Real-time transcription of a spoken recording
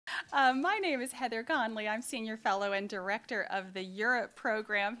My name is Heather Conley. I'm Senior Fellow and Director of the Europe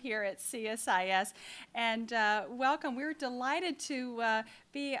program here at CSIS. And welcome. We're delighted to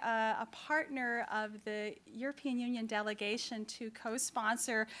be a partner of the European Union delegation to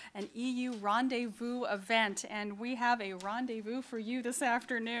co-sponsor an EU Rendez-Vous event. And we have a rendezvous for you this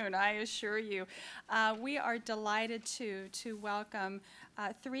afternoon, I assure you. We are delighted to welcome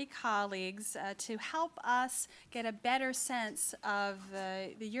three colleagues to help us get a better sense of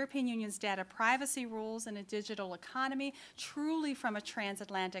the European Union's data privacy rules in a digital economy, truly from a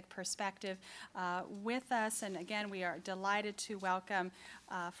transatlantic perspective with us. And again, we are delighted to welcome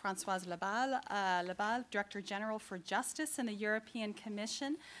Françoise Lebal, Director General for Justice in the European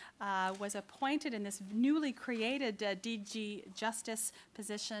Commission, was appointed in this newly created DG Justice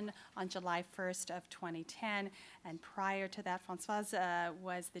position on July 1st of 2010. And prior to that, Françoise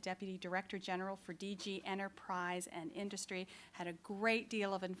was the Deputy Director General for DG Enterprise and Industry, had a great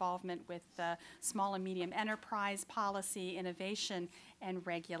deal of involvement with small and medium enterprise policy, innovation, and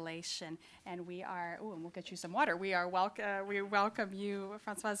regulation. And we are, oh, and we'll get you some water. We welcome you,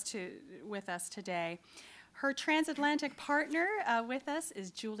 Françoise, with us today. Her transatlantic partner with us is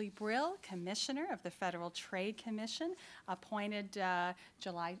Julie Brill, Commissioner of the Federal Trade Commission, appointed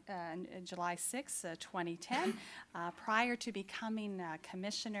July 6, 2010. Prior to becoming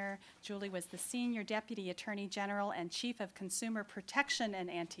Commissioner, Julie was the Senior Deputy Attorney General and Chief of Consumer Protection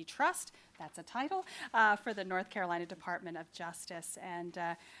and Antitrust, that's a title, for the North Carolina Department of Justice. And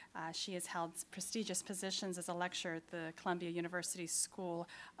she has held prestigious positions as a lecturer at the Columbia University School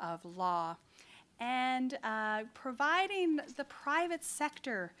of Law. And providing the private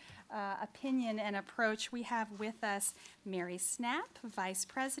sector opinion and approach, we have with us Mary Snap, Vice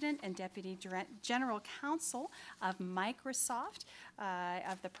President and Deputy General Counsel of Microsoft,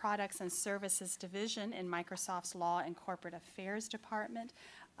 of the Products and Services Division in Microsoft's Law and Corporate Affairs Department.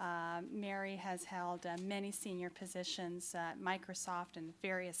 Mary has held many senior positions at Microsoft and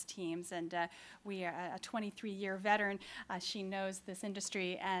various teams, and we are a 23-year veteran. She knows this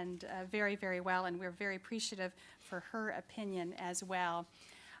industry and very, very well, and we're very appreciative for her opinion as well.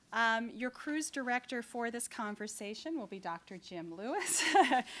 Your cruise director for this conversation will be Dr. Jim Lewis.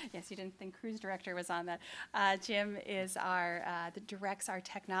 Yes, you didn't think cruise director was on that. Jim is directs our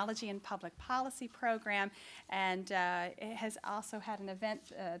technology and public policy program, and has also had an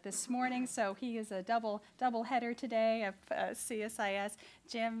event this morning, so he is a double header today of CSIS.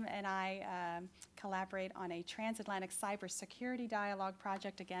 Jim and I collaborate on a transatlantic cybersecurity dialogue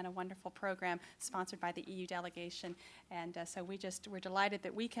project, again, a wonderful program sponsored by the EU delegation. And so we're delighted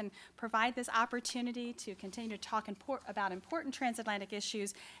that we can provide this opportunity to continue to talk about important transatlantic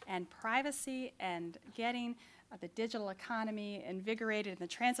issues, and privacy and getting the digital economy invigorated in the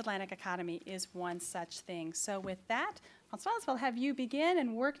transatlantic economy is one such thing. So with that, Françoise, we'll have you begin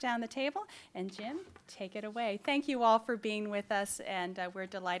and work down the table. And Jim, take it away. Thank you all for being with us, and we're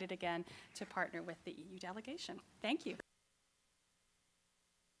delighted again to partner with the EU delegation. Thank you.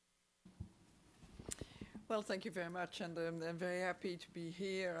 Well, thank you very much, and I'm very happy to be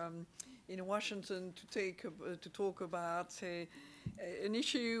here in Washington to talk about an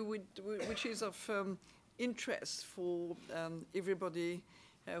issue which is of interest for everybody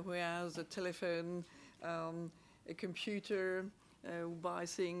who has a telephone, a computer, who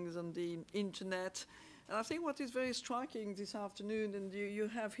buys things on the internet. And I think what is very striking this afternoon, and you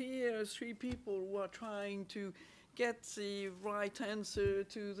have here three people who are trying to get the right answer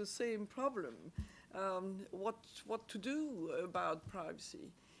to the same problem. What to do about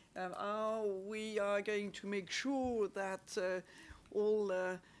privacy, and how we are going to make sure that all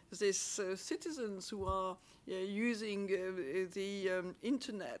these citizens who are using the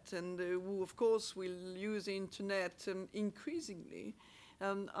internet, and who of course will use the internet increasingly,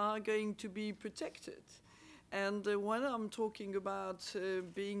 are going to be protected. And when I'm talking about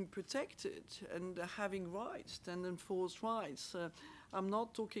being protected and having rights and enforced rights, I'm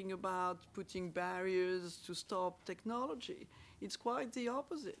not talking about putting barriers to stop technology. It's quite the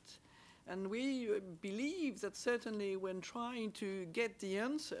opposite. And we believe that certainly when trying to get the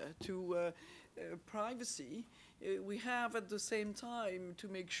answer to privacy, we have at the same time to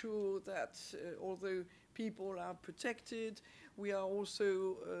make sure that although people are protected, we are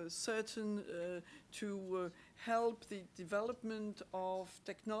also certain to help the development of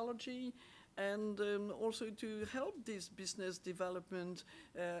technology, and also to help this business development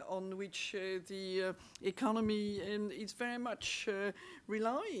on which the economy is very much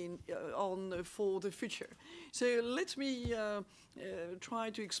relying on for the future. So let me try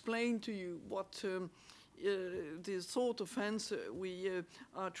to explain to you what the sort of answer we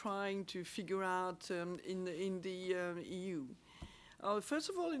are trying to figure out in the EU. First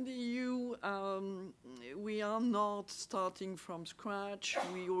of all, in the EU, we are not starting from scratch.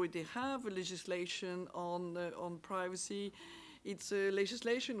 We already have a legislation on privacy. It's a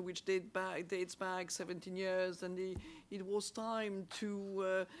legislation which dates back 17 years, and it was time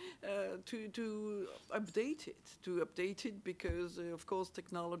to update it, because, of course,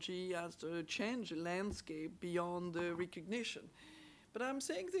 technology has changed the landscape beyond recognition. But I'm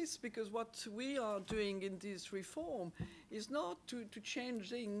saying this because what we are doing in this reform is not to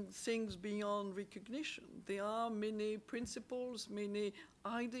change things beyond recognition. There are many principles, many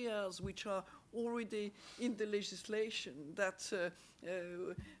ideas which are already in the legislation, that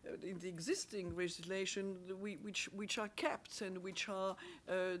in the existing legislation, which are kept and which are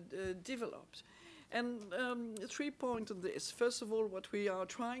developed. And 3 points on this. First of all, what we are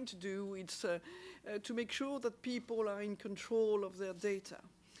trying to do is to make sure that people are in control of their data.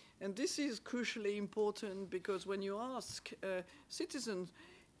 And this is crucially important, because when you ask citizens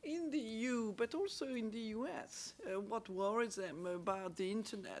in the EU, but also in the US, what worries them about the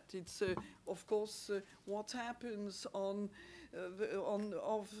internet, it's of course what happens of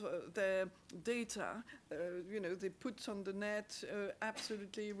their data. They put on the net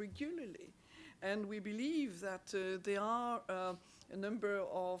absolutely regularly. And we believe that there are a number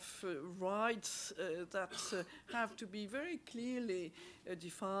of rights that have to be very clearly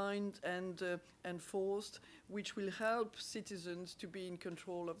defined and enforced, which will help citizens to be in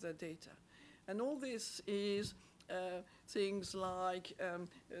control of their data. And all this is things like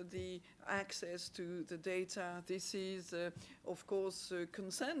the access to the data. This is, of course,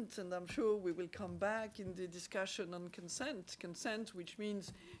 consent, and I'm sure we will come back in the discussion on consent. Consent, which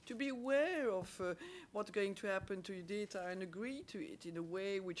means to be aware of what's going to happen to your data and agree to it in a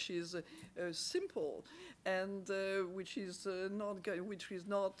way which is simple, and which is not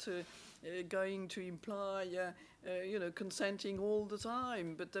going to imply consenting all the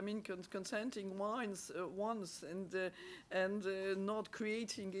time, but I mean consenting once, and not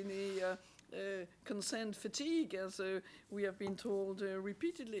creating any consent fatigue, as we have been told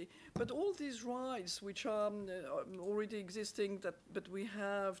repeatedly. But all these rights, which are already existing, but we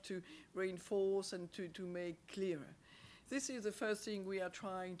have to reinforce and to make clearer. This is the first thing we are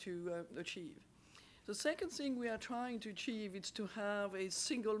trying to achieve. The second thing we are trying to achieve is to have a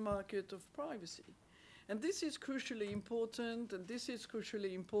single market of privacy. And this is crucially important, and this is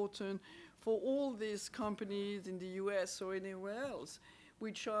crucially important for all these companies in the US or anywhere else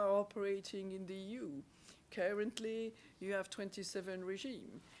which are operating in the EU. Currently, you have 27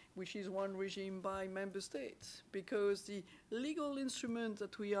 regimes, which is one regime by member states, because the legal instrument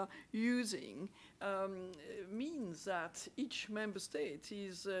that we are using means that each member state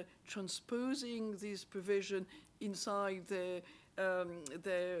is transposing this provision inside their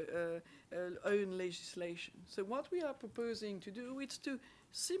own legislation. So what we are proposing to do is to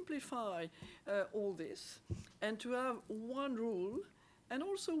simplify all this, and to have one rule and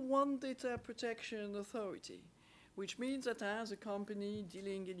also one data protection authority, which means that as a company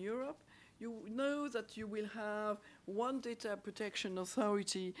dealing in Europe, you know that you will have one data protection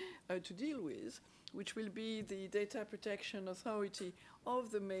authority to deal with, which will be the data protection authority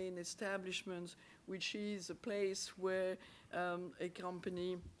of the main establishments, which is a place where a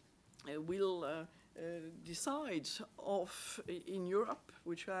company will decide in Europe,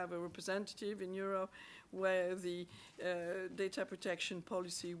 which have a representative in Europe, where the data protection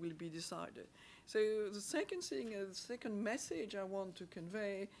policy will be decided. So the second thing, the second message I want to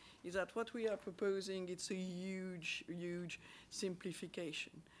convey is that what we are proposing, it's a huge, huge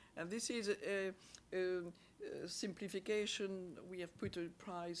simplification. And this is a simplification. We have put a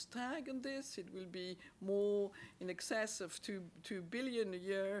price tag on this. It will be more in excess of 2 billion a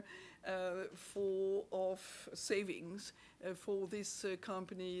year of savings for these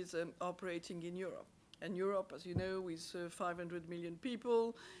companies operating in Europe. And Europe, as you know, is 500 million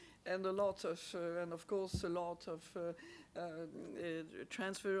people, and a lot of, and of course, a lot of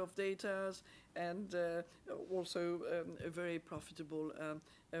transfer of data, and also a very profitable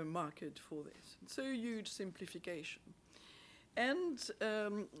market for this. So huge simplification. And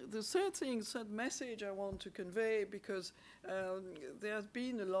the third message I want to convey, because there has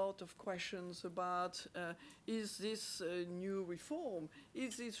been a lot of questions about is this new reform,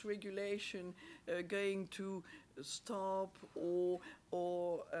 is this regulation going to stop or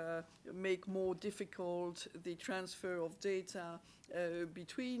make more difficult the transfer of data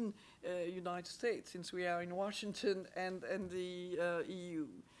between United States, since we are in Washington, and the EU.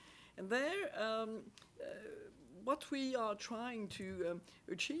 And there, what we are trying to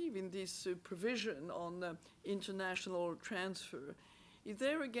achieve in this provision on international transfer is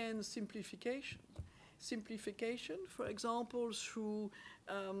there again simplification. simplification, for example, through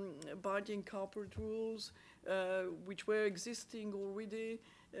binding corporate rules, which were existing already,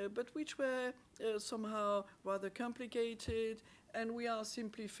 but which were somehow rather complicated, and we are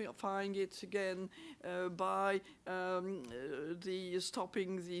simplifying it again by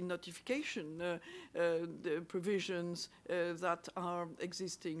stopping the notification the provisions that are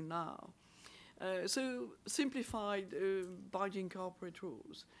existing now. So simplified binding corporate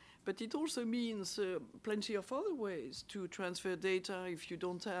rules. But it also means plenty of other ways to transfer data if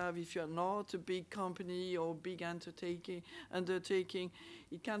you're not a big company or big undertaking.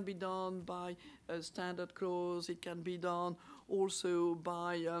 It can be done by a standard clause. It can be done also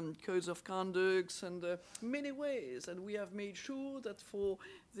by codes of conduct and many ways. And we have made sure that for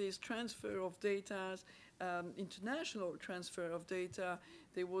this transfer of data, international transfer of data,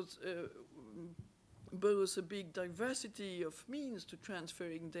 there was both a big diversity of means to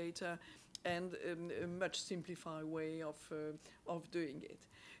transferring data and a much simplified way of doing it.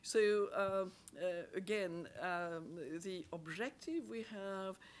 So again, the objective we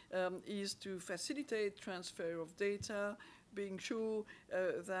have is to facilitate transfer of data, being sure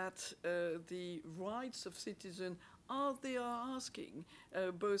that the rights of citizens they are asking,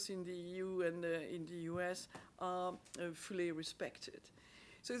 both in the EU and in the US, are fully respected.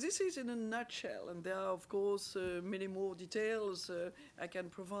 So this is in a nutshell, and there are, of course, many more details I can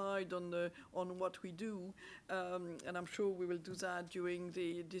provide on what we do, and I'm sure we will do that during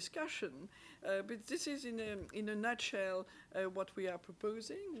the discussion. But this is in a nutshell what we are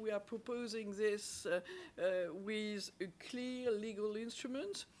proposing. We are proposing this with a clear legal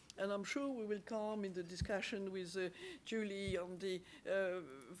instrument, and I'm sure we will come in the discussion with Julie on the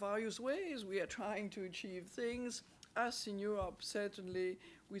various ways we are trying to achieve things. Us in Europe, certainly,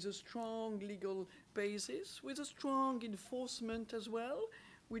 with a strong legal basis, with a strong enforcement as well,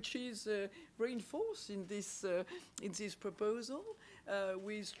 which is reinforced in this proposal,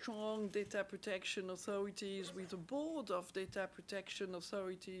 with strong data protection authorities, with a board of data protection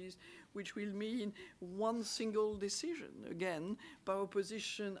authorities, which will mean one single decision, again, by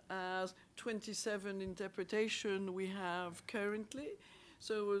opposition as 27 interpretation we have currently.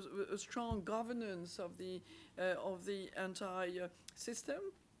 So a strong governance of the entire system,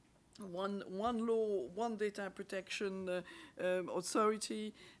 one law, one data protection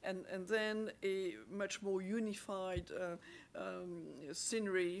authority, and then a much more unified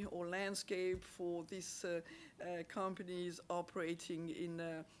scenery or landscape for these companies operating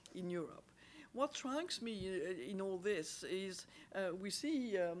in Europe. What strikes me in all this is we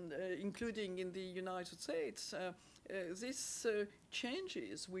see, including in the United States, these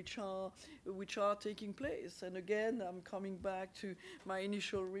changes which are taking place. And again, I'm coming back to my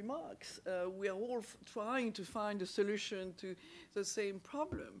initial remarks. We are all trying to find a solution to the same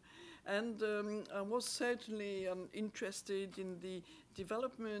problem. And I was certainly interested in the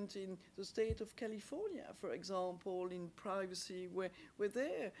development in the state of California, for example, in privacy, where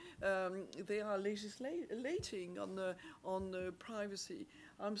they are legislating on privacy.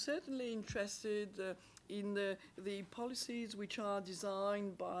 I'm certainly interested in the policies which are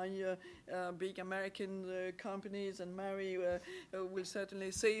designed by big American companies, and Mary will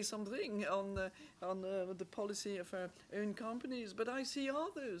certainly say something on the policy of her own companies. But I see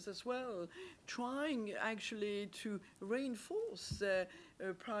others as well trying actually to reinforce their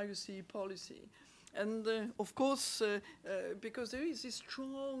privacy policy. And of course, because there is this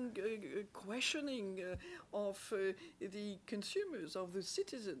strong questioning of the consumers, of the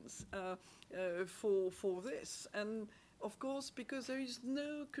citizens for this. And of course, because there is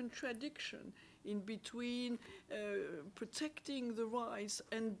no contradiction in between protecting the rights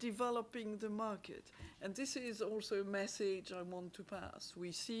and developing the market. And this is also a message I want to pass.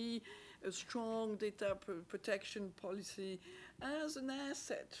 We see a strong data protection policy as an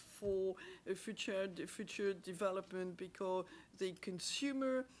asset for a future development, because the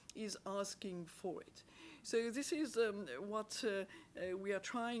consumer is asking for it. So this is what we are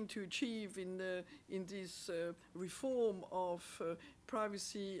trying to achieve in this reform of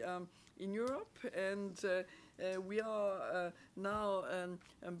privacy in Europe, and we are now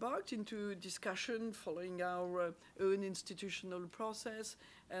embarked into discussion following our own institutional process,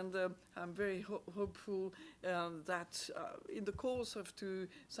 and I'm very hopeful that in the course of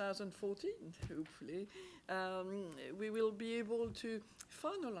 2014, hopefully, we will be able to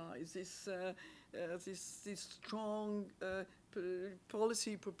finalize this strong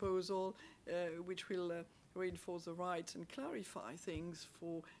policy proposal, which will reinforce the rights and clarify things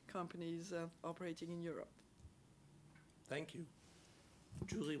for companies operating in Europe. Thank you.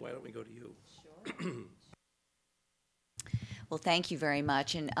 Julie, why don't we go to you? Sure. Well, thank you very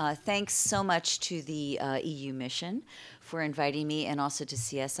much. And thanks so much to the EU mission for inviting me, and also to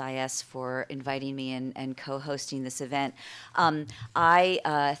CSIS for inviting me and co-hosting this event.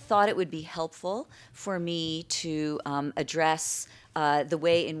 I thought it would be helpful for me to address the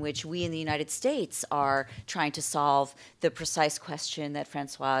way in which we in the United States are trying to solve the precise question that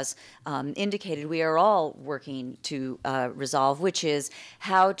Francoise indicated we are all working to resolve, which is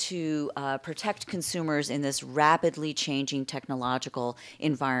how to protect consumers in this rapidly changing technological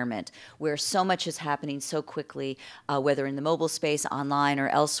environment where so much is happening so quickly, whether in the mobile space, online, or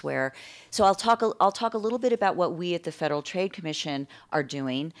elsewhere. So I'll talk a little bit about what we at the Federal Trade Commission are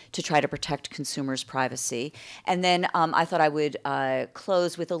doing to try to protect consumers' privacy. And then I thought I would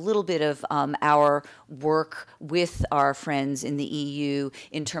close with a little bit of our work with our friends in the EU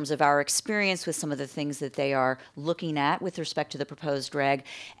in terms of our experience with some of the things that they are looking at with respect to the proposed reg,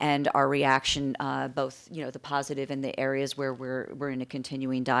 and our reaction, both the positive and the areas where we're in a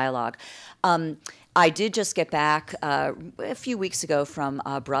continuing dialogue. I did just get back a few weeks ago from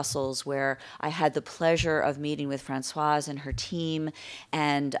Brussels, where I had the pleasure of meeting with Francoise and her team,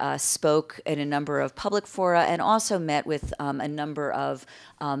 and spoke at a number of public fora, and also met with a number of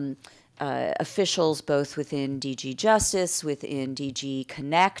officials, both within DG Justice, within DG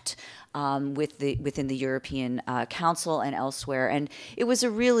Connect, within the European Council, and elsewhere. And it was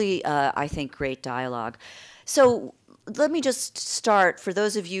a really, I think, great dialogue. So let me just start, for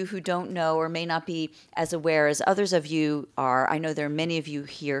those of you who don't know or may not be as aware as others of you are. I know there are many of you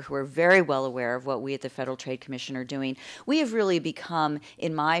here who are very well aware of what we at the Federal Trade Commission are doing. We have really become,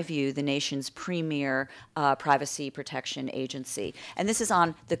 in my view, the nation's premier privacy protection agency. And this is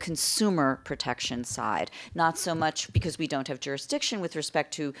on the consumer protection side, not so much because we don't have jurisdiction with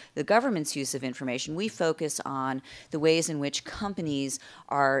respect to the government's use of information. We focus on the ways in which companies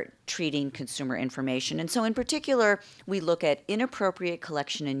are treating consumer information. And so in particular, we look at inappropriate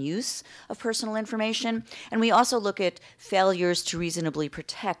collection and use of personal information, and we also look at failures to reasonably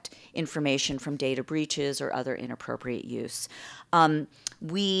protect information from data breaches or other inappropriate use.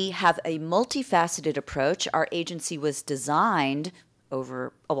 We have a multifaceted approach. Our agency was designed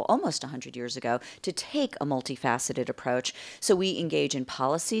over almost 100 years ago to take a multifaceted approach. So we engage in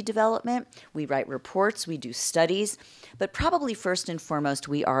policy development, we write reports, we do studies, but probably first and foremost,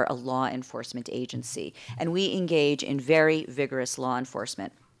 we are a law enforcement agency, and we engage in very vigorous law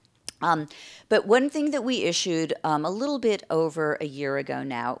enforcement. But one thing that we issued a little bit over a year ago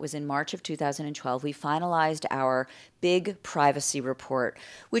now, it was in March of 2012, we finalized our big privacy report,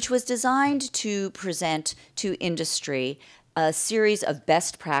 which was designed to present to industry a series of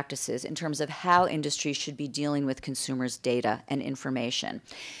best practices in terms of how industry should be dealing with consumers' data and information.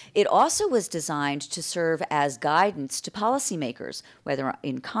 It also was designed to serve as guidance to policymakers, whether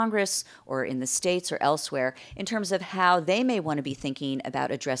in Congress or in the states or elsewhere, in terms of how they may want to be thinking about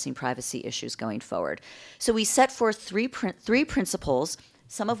addressing privacy issues going forward. So we set forth three principles,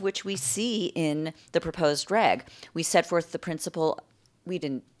 some of which we see in the proposed reg. We set forth the principle, we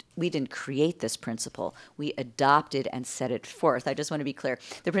didn't create this principle. We adopted and set it forth. I just want to be clear.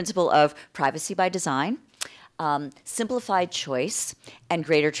 The principle of privacy by design, simplified choice, and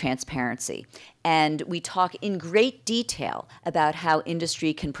greater transparency. And we talk in great detail about how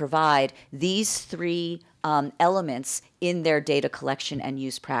industry can provide these three elements in their data collection and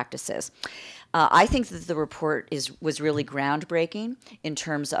use practices. I think that the report was really groundbreaking in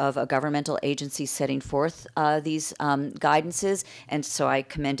terms of a governmental agency setting forth these guidances, and so I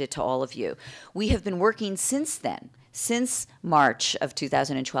commend it to all of you. We have been working since then, since March of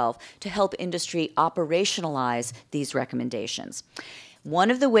 2012, to help industry operationalize these recommendations.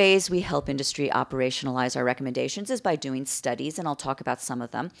 One of the ways we help industry operationalize our recommendations is by doing studies, and I'll talk about some of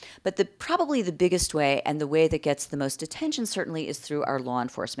them. But probably the biggest way, and the way that gets the most attention certainly, is through our law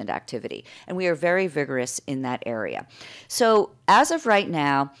enforcement activity. And we are very vigorous in that area. So as of right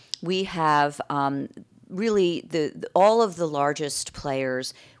now, we have really all of the largest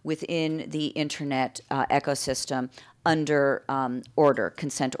players within the internet ecosystem under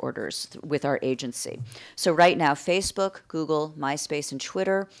consent orders with our agency. So right now, Facebook, Google, MySpace, and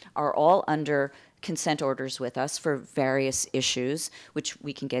Twitter are all under consent orders with us for various issues, which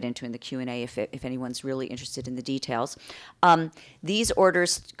we can get into in the Q&A if anyone's really interested in the details. These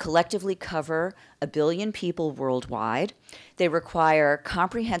orders collectively cover 1 billion people worldwide. They require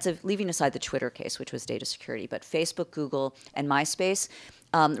comprehensive, leaving aside the Twitter case, which was data security, but Facebook, Google, and MySpace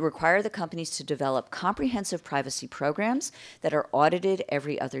require the companies to develop comprehensive privacy programs that are audited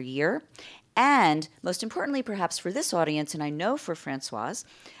every other year, And most importantly, perhaps for this audience, and I know for Francoise,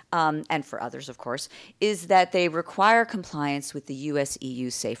 and for others, of course, is that they require compliance with the US-EU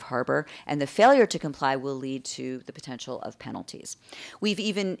safe harbor, and the failure to comply will lead to the potential of penalties. We've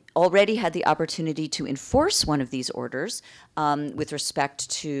even already had the opportunity to enforce one of these orders with respect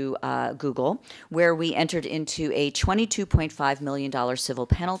to Google, where we entered into a $22.5 million civil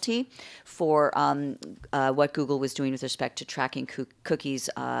penalty for what Google was doing with respect to tracking cookies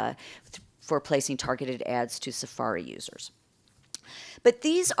for placing targeted ads to Safari users. But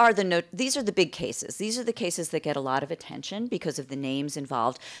these are the big cases. These are the cases that get a lot of attention because of the names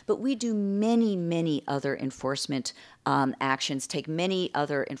involved. But we do many, many other enforcement actions, take many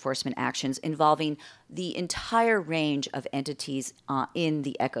other enforcement actions involving the entire range of entities in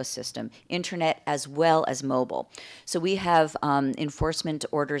the ecosystem, internet as well as mobile. So we have enforcement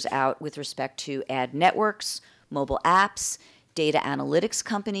orders out with respect to ad networks, mobile apps, data analytics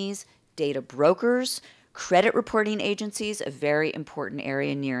companies, data brokers, credit reporting agencies, a very important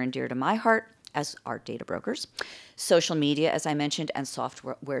area near and dear to my heart, as are data brokers, social media, as I mentioned, and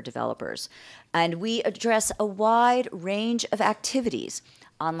software developers. And we address a wide range of activities: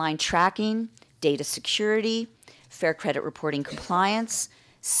 online tracking, data security, fair credit reporting compliance,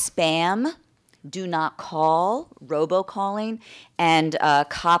 spam, do not call, robocalling, and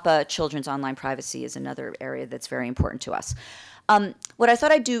COPPA, children's online privacy, is another area that's very important to us. What I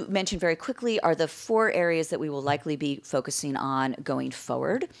thought I'd mention very quickly are the 4 areas that we will likely be focusing on going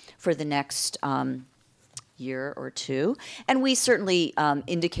forward for the next year or 2. And we certainly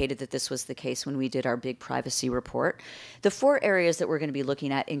indicated that this was the case when we did our big privacy report. The 4 areas that we're going to be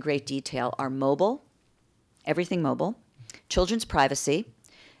looking at in great detail are mobile, everything mobile, children's privacy,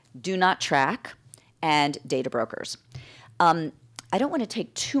 do not track, and data brokers. I don't want to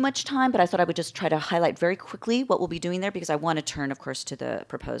take too much time, but I thought I would just try to highlight very quickly what we'll be doing there, because I want to turn, of course, to the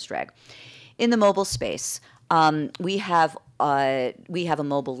proposed reg. In the mobile space, we have a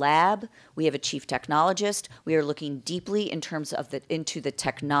mobile lab. We have a chief technologist. We are looking deeply in terms of into the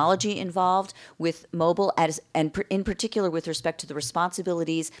technology involved with mobile, and in particular with respect to the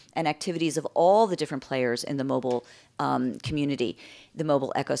responsibilities and activities of all the different players in the mobile community, the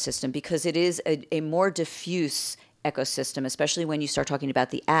mobile ecosystem, because it is a more diffuse ecosystem, especially when you start talking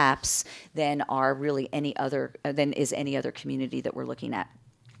about the apps, than is any other community that we're looking at.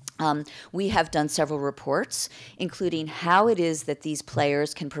 We have done several reports, including how it is that these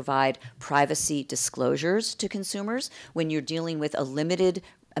players can provide privacy disclosures to consumers when you're dealing with a limited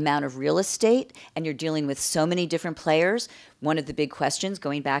amount of real estate and you're dealing with so many different players. One of the big questions,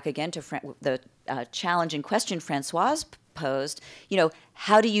 going back again to the challenging question Francoise posed,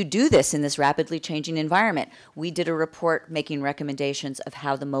 how do you do this in this rapidly changing environment? We did a report making recommendations of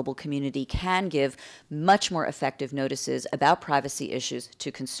how the mobile community can give much more effective notices about privacy issues to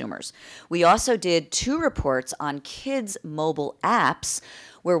consumers. We also did 2 reports on kids' mobile apps,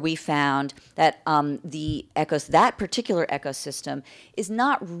 where we found that that particular ecosystem is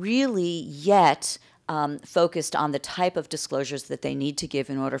not really yet focused on the type of disclosures that they need to give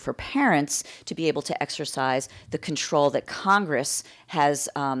in order for parents to be able to exercise the control that Congress has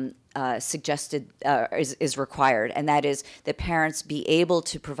suggested is required, and that is that parents be able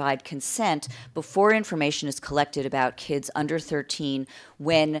to provide consent before information is collected about kids under 13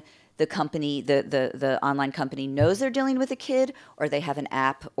 when the company, the online company, knows they're dealing with a kid, or they have an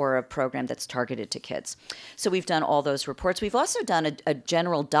app or a program that's targeted to kids. So we've done all those reports. We've also done a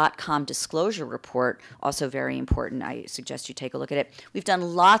general .com disclosure report, also very important. I suggest you take a look at it. We've done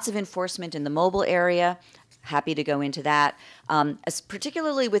lots of enforcement in the mobile area. Happy to go into that,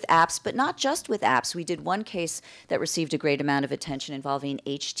 particularly with apps, but not just with apps. We did one case that received a great amount of attention involving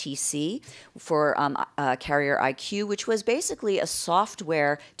HTC for Carrier IQ, which was basically a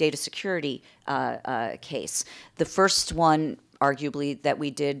software data security case. The first one, arguably, that we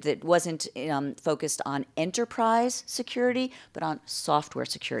did that wasn't focused on enterprise security, but on software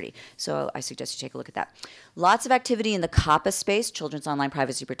security. So I suggest you take a look at that. Lots of activity in the COPPA space, Children's Online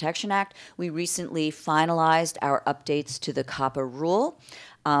Privacy Protection Act. We recently finalized our updates to the COPPA rule.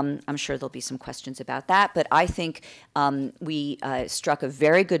 I'm sure there'll be some questions about that, but I think we struck a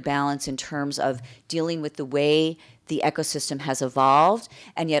very good balance in terms of dealing with the way the ecosystem has evolved,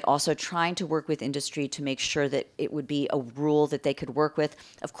 and yet also trying to work with industry to make sure that it would be a rule that they could work with.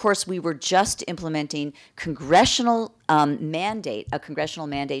 Of course, we were just implementing congressional mandate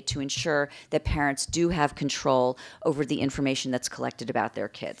to ensure that parents do have control over the information that's collected about their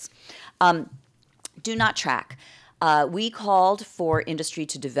kids. Do not track. We called for industry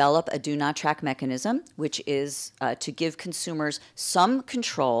to develop a do not track mechanism, which is to give consumers some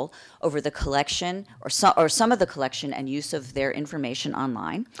control over the collection or some of the collection and use of their information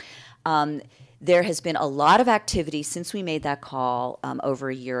online. There has been a lot of activity since we made that call over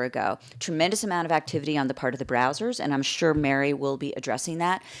a year ago. Tremendous amount of activity on the part of the browsers, and I'm sure Mary will be addressing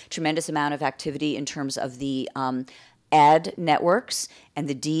that. Tremendous amount of activity in terms of the ad networks and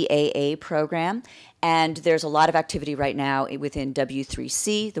the DAA program. And there's a lot of activity right now within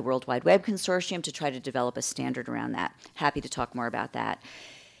W3C, the World Wide Web Consortium, to try to develop a standard around that. Happy to talk more about that.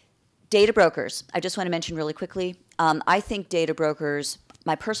 Data brokers, I just want to mention really quickly. I think data brokers,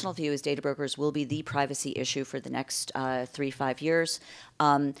 my personal view is data brokers will be the privacy issue for the next 3-5 years.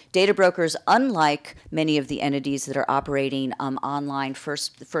 Data brokers, unlike many of the entities that are operating online,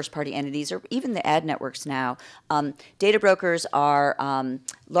 first-party entities, or even the ad networks now, data brokers are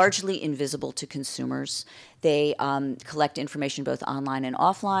largely invisible to consumers. They collect information both online and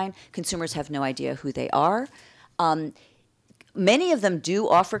offline. Consumers have no idea who they are. Many of them do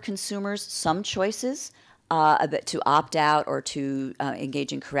offer consumers some choices to opt out or to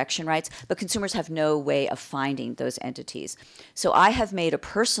engage in correction rights, but consumers have no way of finding those entities. So I have made a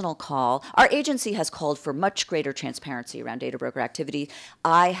personal call. Our agency has called for much greater transparency around data broker activity.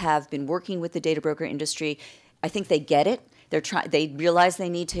 I have been working with the data broker industry. I think they get it. They realize they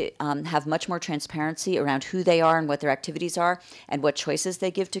need to have much more transparency around who they are and what their activities are and what choices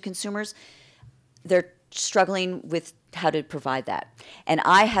they give to consumers. They're struggling with how to provide that. And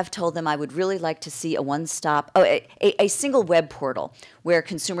I have told them I would really like to see a single web portal where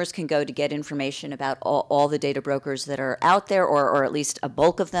consumers can go to get information about all the data brokers that are out there, or at least a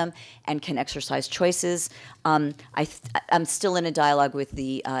bulk of them, and can exercise choices. I'm still in a dialogue with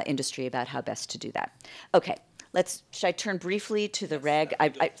the industry about how best to do that. Okay. Should I turn briefly to the reg?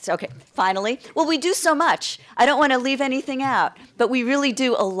 Okay, finally. Well, we do so much. I don't want to leave anything out, but we really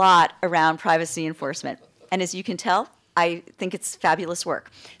do a lot around privacy enforcement. And as you can tell, I think it's fabulous work.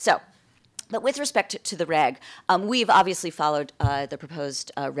 But with respect to the reg, we've obviously followed the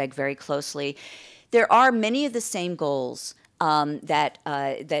proposed reg very closely. There are many of the same goals that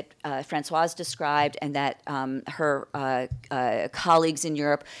Françoise described, and that her colleagues in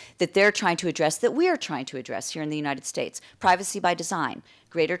Europe, that they're trying to address, that we are trying to address here in the United States. Privacy by design,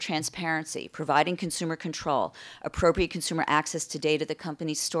 greater transparency, providing consumer control, appropriate consumer access to data that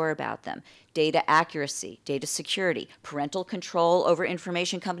companies store about them, data accuracy, data security, parental control over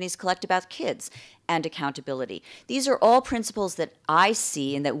information companies collect about kids, and accountability. These are all principles that I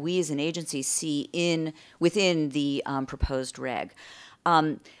see and that we as an agency see within the proposed reg.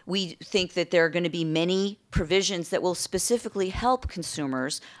 We think that there are going to be many provisions that will specifically help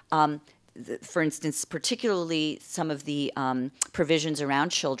consumers. For instance, particularly some of the provisions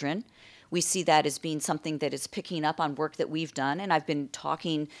around children. We see that as being something that is picking up on work that we've done, and I've been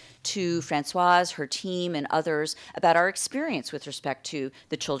talking to Françoise, her team, and others about our experience with respect to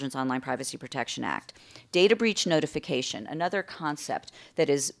the Children's Online Privacy Protection Act. Data breach notification, another concept that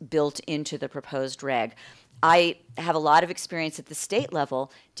is built into the proposed reg. I have a lot of experience at the state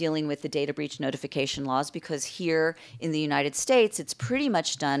level dealing with the data breach notification laws, because here in the United States, it's pretty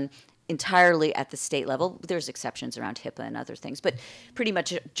much done entirely at the state level. There's exceptions around HIPAA and other things, but pretty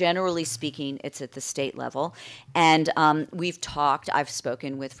much generally speaking, it's at the state level. And I've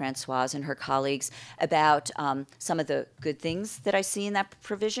spoken with Françoise and her colleagues about some of the good things that I see in that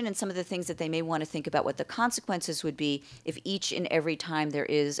provision, and some of the things that they may want to think about what the consequences would be if each and every time there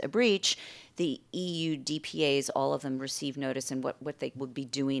is a breach, the EU DPAs, all of them, receive notice, and what they would be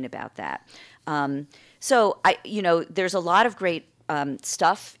doing about that. There's a lot of great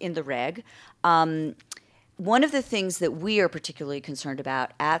stuff in the reg. One of the things that we are particularly concerned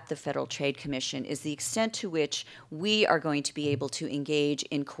about at the Federal Trade Commission is the extent to which we are going to be able to engage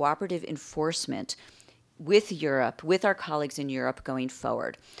in cooperative enforcement with Europe, with our colleagues in Europe going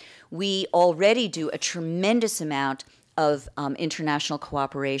forward. We already do a tremendous amount of international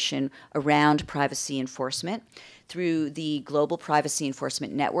cooperation around privacy enforcement through the Global Privacy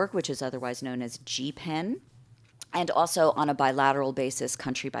Enforcement Network, which is otherwise known as GPEN, and also on a bilateral basis,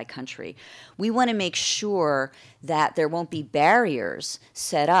 country by country. We want to make sure that there won't be barriers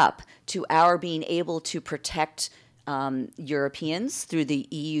set up to our being able to protect Europeans through the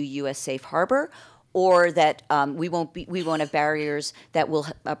EU-US safe harbor, or that we won't have barriers that will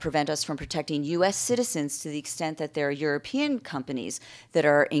prevent us from protecting U.S. citizens to the extent that there are European companies that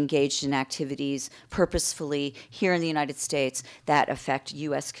are engaged in activities purposefully here in the United States that affect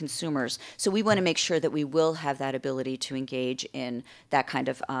U.S. consumers. So we want to make sure that we will have that ability to engage in that kind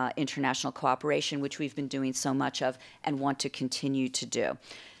of international cooperation, which we've been doing so much of and want to continue to do.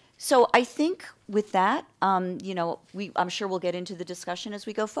 So I think with that, I'm sure we'll get into the discussion as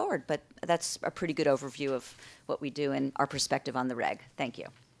we go forward, but that's a pretty good overview of what we do and our perspective on the reg. Thank you.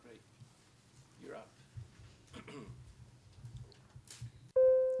 Great. You're up.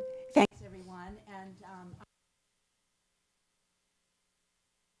 everyone. And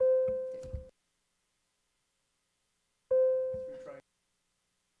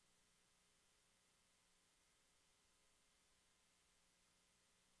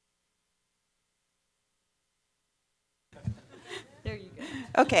There you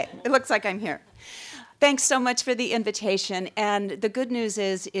go. okay, it looks like I'm here. Thanks so much for the invitation. And the good news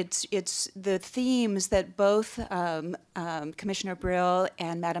is it's the themes that both Commissioner Brill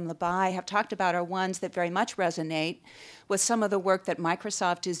and Madame Labai have talked about are ones that very much resonate with some of the work that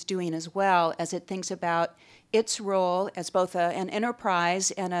Microsoft is doing as well as it thinks about its role as both an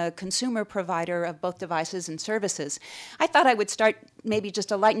enterprise and a consumer provider of both devices and services. I thought I would start maybe just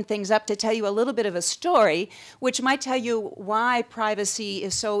to lighten things up to tell you a little bit of a story which might tell you why privacy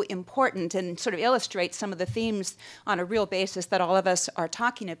is so important and sort of illustrate some of the themes on a real basis that all of us are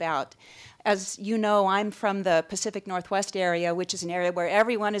talking about. As you know, I'm from the Pacific Northwest area, which is an area where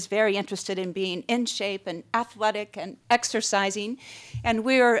everyone is very interested in being in shape and athletic and exercising. And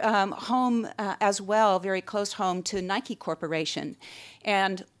we're home as well, very close home to Nike Corporation.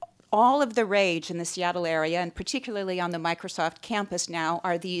 And all of the rage in the Seattle area, and particularly on the Microsoft campus now,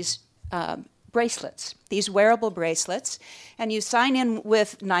 are these bracelets, these wearable bracelets. And you sign in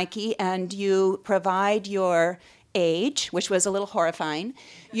with Nike and you provide your age, which was a little horrifying,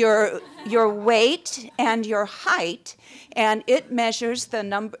 your weight and your height, and it measures the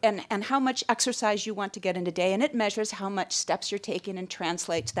number and how much exercise you want to get in a day, and it measures how much steps you're taking and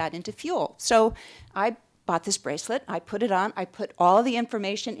translates that into fuel. So I bought this bracelet, I put it on, I put all the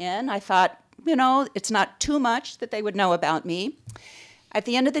information in. I thought, you know, it's not too much that they would know about me. At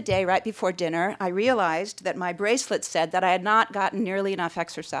the end of the day, right before dinner, I realized that my bracelet said that I had not gotten nearly enough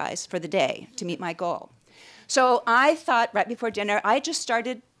exercise for the day to meet my goal. So I thought right before dinner, I just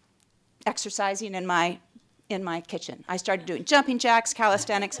started exercising in my kitchen. I started doing jumping jacks,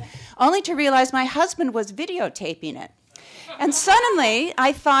 calisthenics, only to realize my husband was videotaping it. And suddenly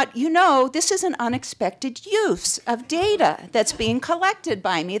I thought, you know, this is an unexpected use of data that's being collected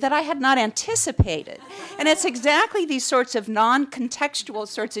by me that I had not anticipated. And it's exactly these sorts of non-contextual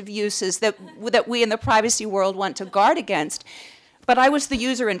sorts of uses that we in the privacy world want to guard against. But I was the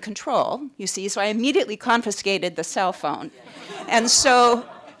user in control, you see, so I immediately confiscated the cell phone. And so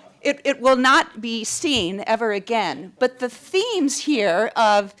it will not be seen ever again. But the themes here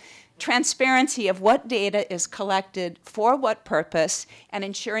of transparency of what data is collected for what purpose and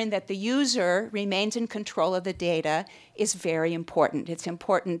ensuring that the user remains in control of the data is very important. It's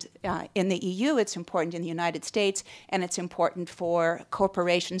important in the EU, it's important in the United States, and it's important for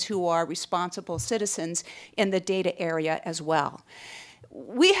corporations who are responsible citizens in the data area as well.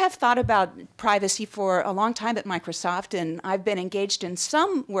 We have thought about privacy for a long time at Microsoft, and I've been engaged in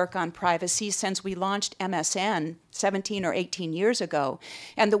some work on privacy since we launched MSN 17 or 18 years ago.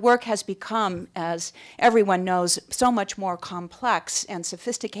 And the work has become, as everyone knows, so much more complex and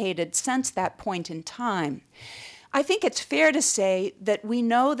sophisticated since that point in time. I think it's fair to say that we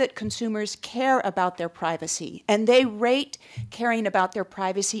know that consumers care about their privacy, and they rate caring about their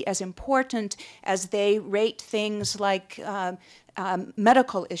privacy as important as they rate things like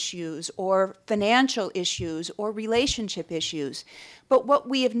medical issues or financial issues or relationship issues. But what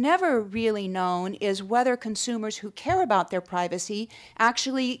we have never really known is whether consumers who care about their privacy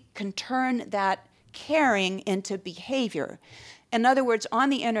actually can turn that caring into behavior. In other words, on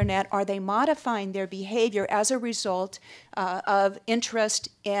the internet, are they modifying their behavior as a result of interest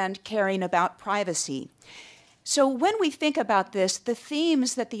and caring about privacy? So when we think about this, the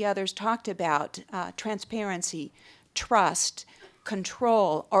themes that the others talked about, transparency, trust,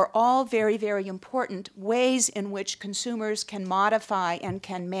 control, are all very, very important ways in which consumers can modify and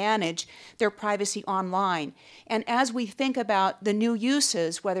can manage their privacy online. And as we think about the new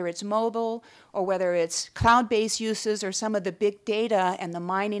uses, whether it's mobile or whether it's cloud-based uses or some of the big data and the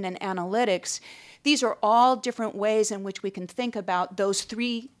mining and analytics, these are all different ways in which we can think about those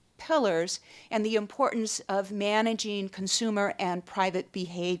three pillars and the importance of managing consumer and private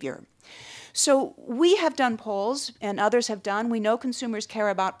behavior. So we have done polls, and others have done. We know consumers care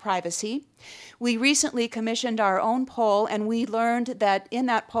about privacy. We recently commissioned our own poll, and we learned that in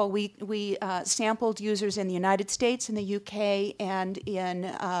that poll, we sampled users in the United States, in the UK, and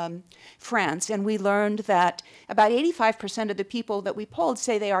in France. And we learned that about 85% of the people that we polled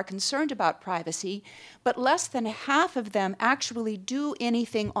say they are concerned about privacy, but less than half of them actually do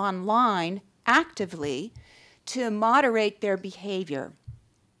anything online actively to moderate their behavior.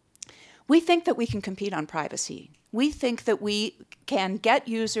 We think that we can compete on privacy. We think that we can get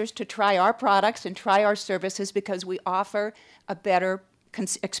users to try our products and try our services because we offer a better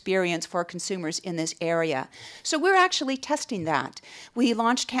experience for consumers in this area. So we're actually testing that. We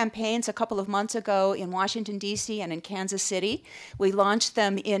launched campaigns a couple of months ago in Washington, D.C. and in Kansas City. We launched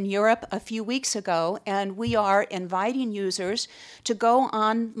them in Europe a few weeks ago, and we are inviting users to go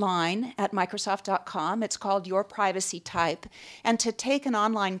online at Microsoft.com. It's called Your Privacy Type, and to take an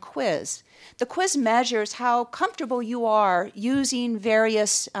online quiz. The quiz measures how comfortable you are using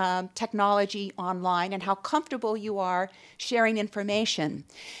various technology online and how comfortable you are sharing information.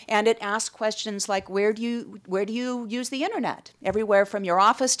 And it asks questions like, where do you use the internet? Everywhere from your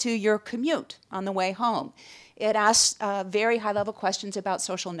office to your commute on the way home. It asks very high-level questions about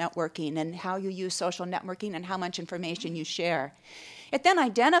social networking and how you use social networking and how much information you share. It then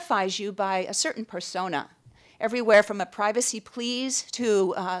identifies you by a certain persona, everywhere from a privacy please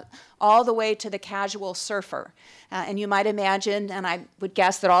to all the way to the casual surfer. And you might imagine, and I would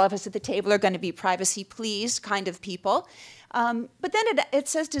guess that all of us at the table are going to be privacy please kind of people. But then it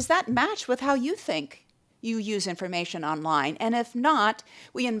says, does that match with how you think you use information online? And if not,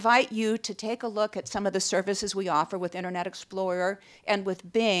 we invite you to take a look at some of the services we offer with Internet Explorer and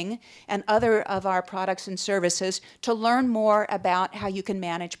with Bing and other of our products and services to learn more about how you can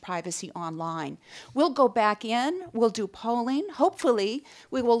manage privacy online. We'll go back in, we'll do polling. Hopefully,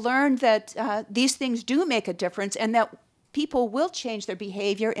 we will learn that these things do make a difference and that people will change their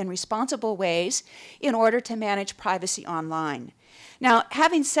behavior in responsible ways in order to manage privacy online. Now,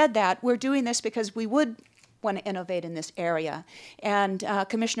 having said that, we're doing this because we would want to innovate in this area. And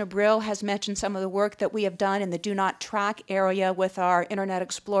Commissioner Brill has mentioned some of the work that we have done in the Do Not Track area with our Internet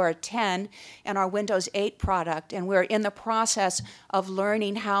Explorer 10 and our Windows 8 product. And we're in the process of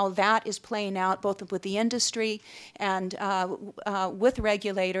learning how that is playing out both with the industry and with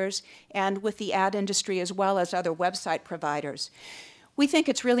regulators and with the ad industry as well as other website providers. We think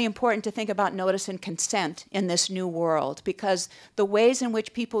it's really important to think about notice and consent in this new world because the ways in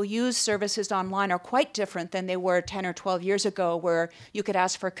which people use services online are quite different than they were 10 or 12 years ago, where you could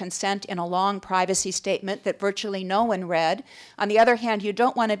ask for consent in a long privacy statement that virtually no one read. On the other hand, you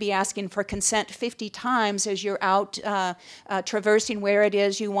don't want to be asking for consent 50 times as you're out traversing where it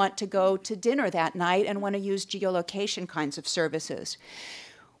is you want to go to dinner that night and want to use geolocation kinds of services.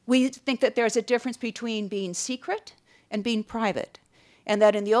 We think that there's a difference between being secret and being private. And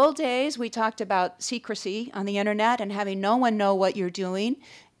that in the old days, we talked about secrecy on the internet and having no one know what you're doing.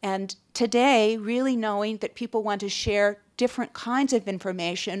 And today, really knowing that people want to share different kinds of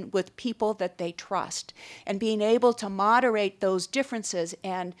information with people that they trust. And being able to moderate those differences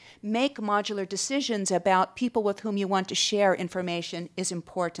and make modular decisions about people with whom you want to share information is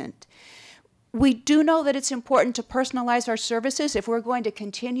important. We do know that it's important to personalize our services. If we're going to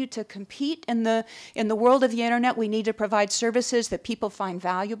continue to compete in the world of the internet, we need to provide services that people find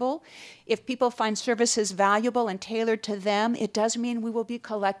valuable. If people find services valuable and tailored to them, it does mean we will be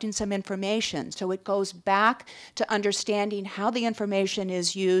collecting some information. So it goes back to understanding how the information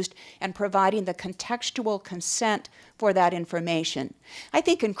is used and providing the contextual consent for that information. I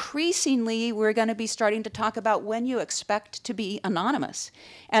think increasingly we're going to be starting to talk about when you expect to be anonymous,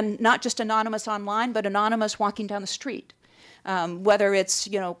 and not just anonymous online, but anonymous walking down the street. Whether it's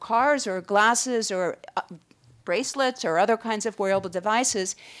cars or glasses or bracelets or other kinds of wearable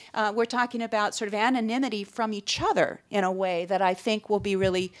devices, we're talking about sort of anonymity from each other in a way that I think will be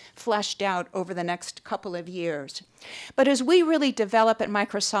really fleshed out over the next couple of years. But as we really develop at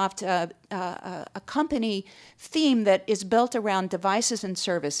Microsoft a company theme that is built around devices and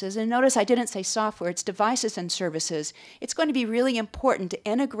services, and notice I didn't say software, it's devices and services, it's going to be really important to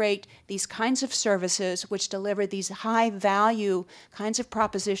integrate these kinds of services which deliver these high-value kinds of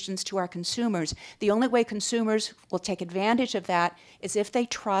propositions to our consumers. The only way consumers will take advantage of that is if they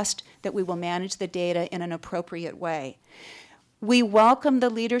trust that we will manage the data in an appropriate way. We welcome the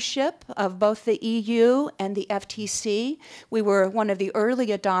leadership of both the EU and the FTC. We were one of the early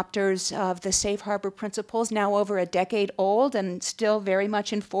adopters of the Safe Harbor principles, now over a decade old and still very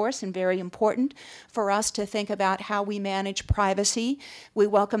much in force and very important for us to think about how we manage privacy. We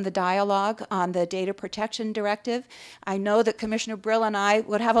welcome the dialogue on the Data Protection Directive. I know that Commissioner Brill and I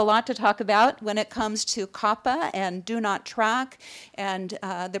would have a lot to talk about when it comes to COPPA and Do Not Track and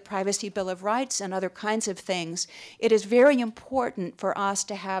the Privacy Bill of Rights and other kinds of things. It is very important for us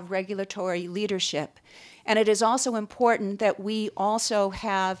to have regulatory leadership. And it is also important that we also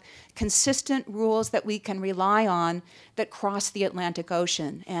have consistent rules that we can rely on that cross the Atlantic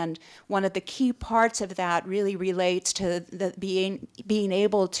Ocean. And one of the key parts of that really relates to being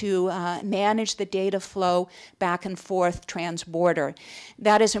able to manage the data flow back and forth trans-border.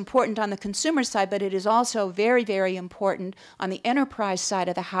 That is important on the consumer side, but it is also very, very important on the enterprise side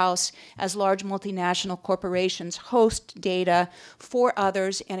of the house as large multinational corporations host data for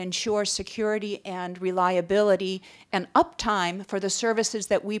others and ensure security and reliability and uptime for the services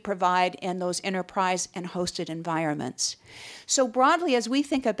that we provide in those enterprise and hosted environments. So broadly, as we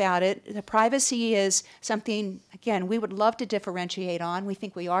think about it, the privacy is something, again, we would love to differentiate on. We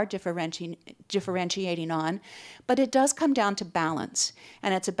think we are differentiating on, but it does come down to balance.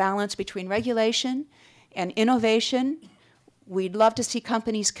 And it's a balance between regulation and innovation. We'd love to see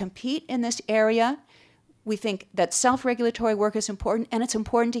companies compete in this area. We think that self-regulatory work is important, and it's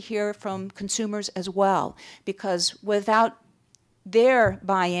important to hear from consumers as well, because without their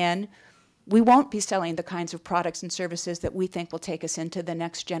buy-in, we won't be selling the kinds of products and services that we think will take us into the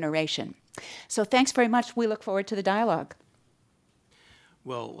next generation. So thanks very much. We look forward to the dialogue.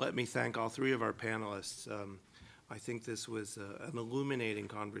 Well, let me thank all three of our panelists. I think this was an illuminating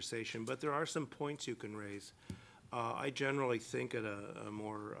conversation, but there are some points you can raise. I generally think at a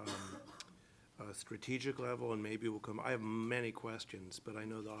more strategic level, and maybe we'll come. I have many questions, but I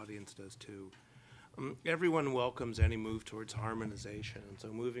know the audience does too. Everyone welcomes any move towards harmonization, and so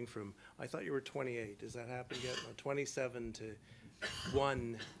moving from, I thought you were 28, does that happen yet? No, 27 to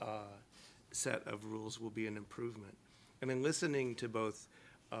one set of rules will be an improvement. And in listening to both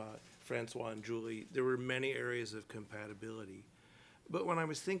Francois and Julie, there were many areas of compatibility. But when I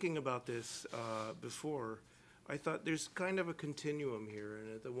was thinking about this before, I thought there's kind of a continuum here,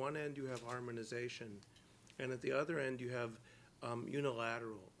 and at the one end you have harmonization, and at the other end you have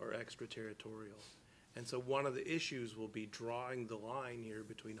unilateral or extraterritorial. And so one of the issues will be drawing the line here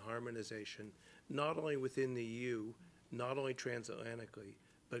between harmonization, not only within the EU, not only transatlantically,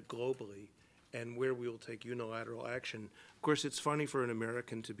 but globally, and where we will take unilateral action. Of course, it's funny for an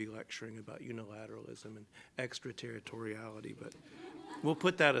American to be lecturing about unilateralism and extraterritoriality, but we'll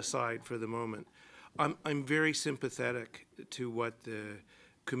put that aside for the moment. I'm very sympathetic to what the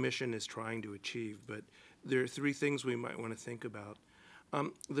Commission is trying to achieve, but there are three things we might want to think about.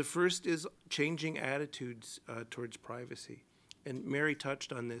 The first is changing attitudes towards privacy. And Mary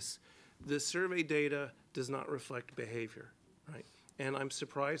touched on this. The survey data does not reflect behavior, right? And I'm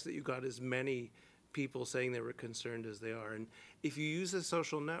surprised that you got as many people saying they were concerned as they are. And if you use a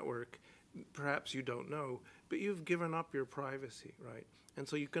social network, perhaps you don't know, but you've given up your privacy, right? And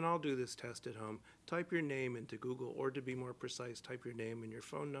so you can all do this test at home. Type your name into Google, or to be more precise, type your name and your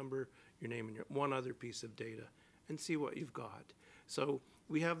phone number, your name and your one other piece of data, and see what you've got. So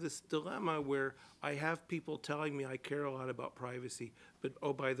we have this dilemma where I have people telling me I care a lot about privacy, but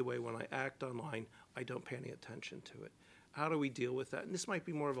oh, by the way, when I act online, I don't pay any attention to it. How do we deal with that? And this might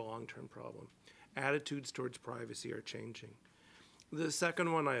be more of a long-term problem. Attitudes towards privacy are changing. The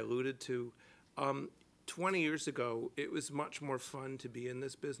second one I alluded to, 20 years ago, it was much more fun to be in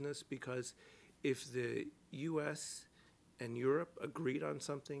this business because if the US and Europe agreed on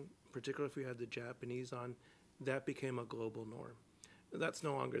something, particularly if we had the Japanese on, that became a global norm. That's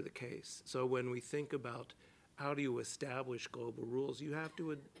no longer the case. So when we think about how do you establish global rules, you have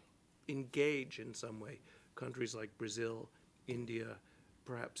to engage in some way. Countries like Brazil, India,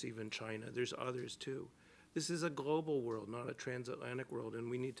 perhaps even China. There's others too. This is a global world, not a transatlantic world, and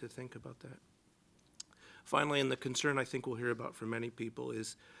we need to think about that. Finally, and the concern I think we'll hear about from many people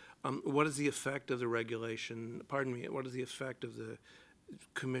is what is the effect of the regulation, pardon me, what is the effect of the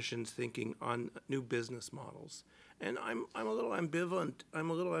Commission's thinking on new business models? And I'm a little ambivalent.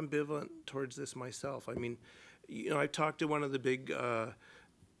 I'm a little ambivalent towards this myself. I mean, you know, I've talked to one of the big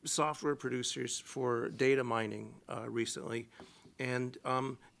software producers for data mining recently, and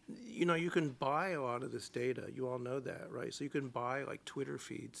you know, you can buy a lot of this data. You all know that, right? So you can buy like Twitter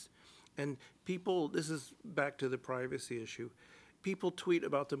feeds, and people. This is back to the privacy issue. People tweet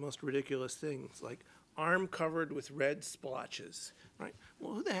about the most ridiculous things, like arm covered with red splotches, right?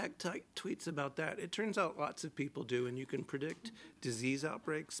 Well, who the heck tweets about that? It turns out lots of people do, and you can predict disease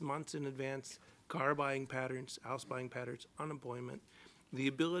outbreaks months in advance, car buying patterns, house buying patterns, unemployment. The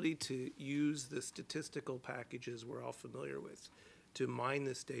ability to use the statistical packages we're all familiar with to mine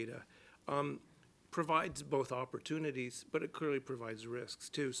this data provides both opportunities, but it clearly provides risks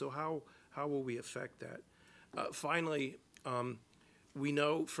too. So how will we affect that? Finally, we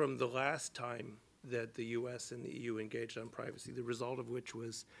know from the last time that the US and the EU engaged on privacy, the result of which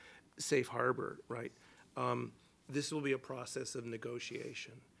was safe harbor, right? This will be a process of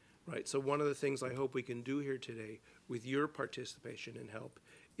negotiation, right? So one of the things I hope we can do here today with your participation and help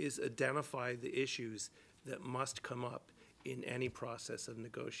is identify the issues that must come up in any process of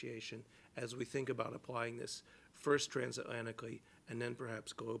negotiation as we think about applying this first transatlantically and then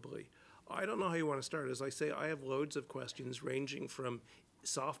perhaps globally. I don't know how you want to start. As I say, I have loads of questions ranging from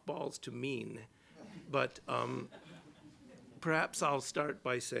softballs to mean, but perhaps I'll start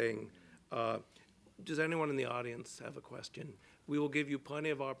by saying, does anyone in the audience have a question? We will give you plenty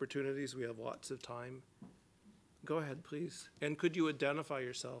of opportunities. We have lots of time. Go ahead, please. And could you identify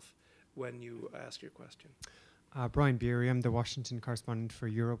yourself when you ask your question? Brian Beery, I'm the Washington correspondent for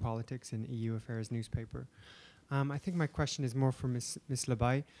Europolitics in EU Affairs newspaper. I think my question is more for Ms.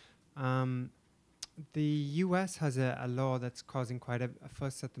 Labai. The US has a law that's causing quite a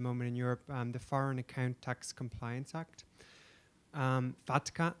fuss at the moment in Europe, the Foreign Account Tax Compliance Act.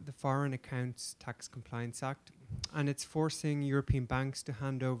 FATCA, the Foreign Accounts Tax Compliance Act, and it's forcing European banks to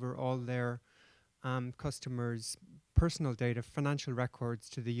hand over all their customers' personal data, financial records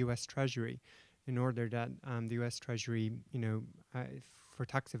to the US Treasury in order that the US Treasury, for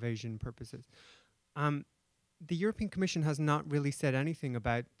tax evasion purposes. The European Commission has not really said anything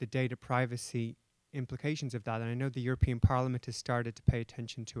about the data privacy implications of that, and I know the European Parliament has started to pay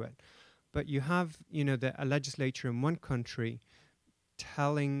attention to it. But you have, a legislature in one country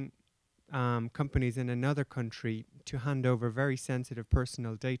telling companies in another country to hand over very sensitive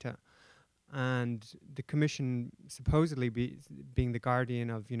personal data. And the Commission supposedly being the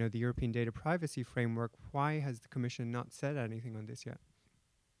guardian of, the European Data Privacy Framework, why has the Commission not said anything on this yet?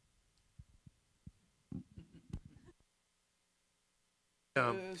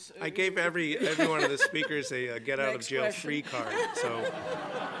 I gave every one of the speakers a get out of jail free card. So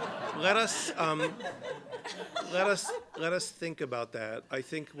let us think about that. I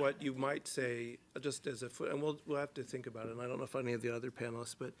think what you might say, just as a foot, and we'll have to think about it. And I don't know if any of the other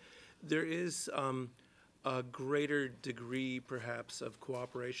panelists, but there is a greater degree, perhaps, of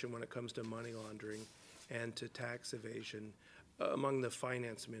cooperation when it comes to money laundering and to tax evasion among the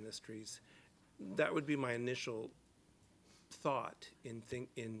finance ministries. That would be my initial thought in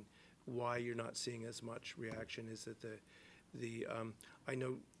why you're not seeing as much reaction. Is that I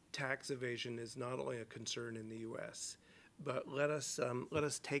know tax evasion is not only a concern in the U.S., but let us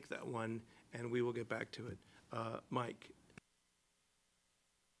take that one and we will get back to it. Mike.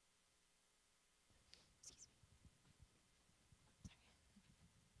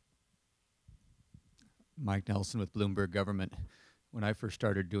 Mike Nelson with Bloomberg Government. When I first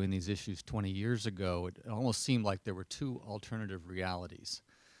started doing these issues 20 years ago, it almost seemed like there were two alternative realities.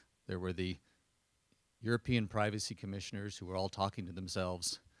 There were the European privacy commissioners who were all talking to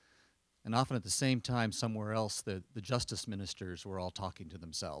themselves, and often at the same time somewhere else the justice ministers were all talking to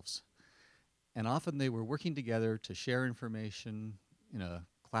themselves. And often they were working together to share information in a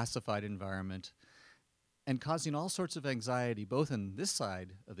classified environment and causing all sorts of anxiety both in this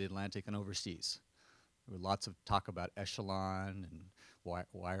side of the Atlantic and overseas. There were lots of talk about echelon and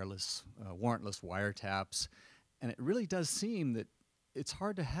wireless, warrantless wiretaps. And it really does seem that it's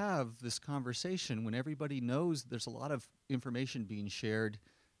hard to have this conversation when everybody knows there's a lot of information being shared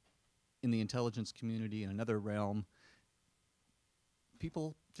in the intelligence community in another realm.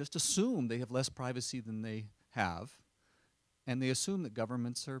 People just assume they have less privacy than they have. And they assume that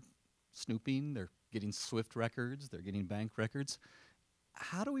governments are snooping, they're getting SWIFT records, they're getting bank records.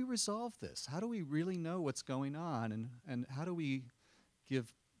 How do we resolve this? How do we really know what's going on? And how do we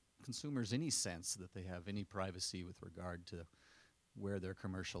give consumers any sense that they have any privacy with regard to where their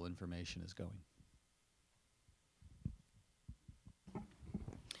commercial information is going?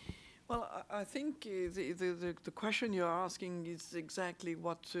 Well, I think the question you're asking is exactly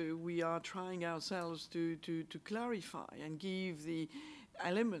what we are trying ourselves to clarify and give the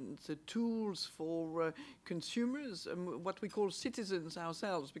elements, the tools for consumers, what we call citizens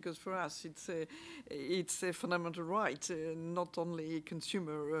ourselves, because for us it's a fundamental right, not only a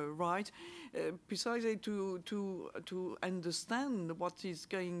consumer right, precisely to understand what is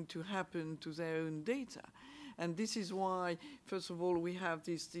going to happen to their own data. And this is why, first of all, we have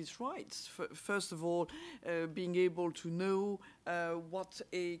these rights. First of all, being able to know what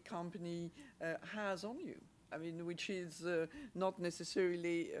a company has on you. I mean, which is not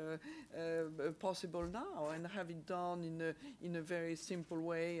necessarily possible now, and have it done in a very simple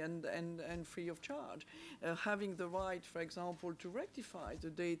way and free of charge. Having the right, for example, to rectify the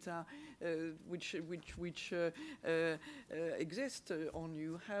data which exist on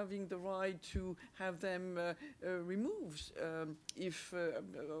you, having the right to have them removed, if,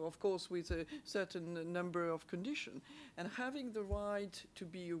 of course, with a certain number of conditions, and having the right to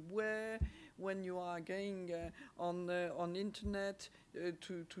be aware when you are going on internet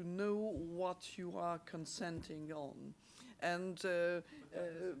to know what you are consenting on. And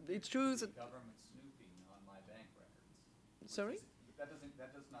it's true that... Government snooping on my bank records. Sorry? That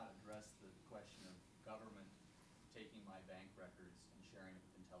does not address the question of government taking my bank records and sharing it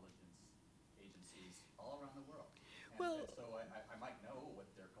with intelligence agencies all around the world. And so I might know what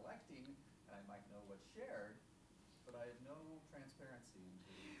they're collecting, and I might know what's shared, but I have no transparency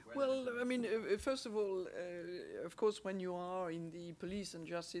into Well, I mean, first of all, of course, when you are in the police and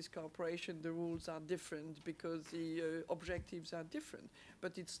justice cooperation, the rules are different because the objectives are different.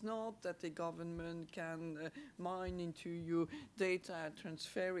 But it's not that the government can mine into your data,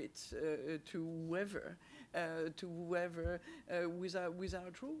 transfer it to whoever,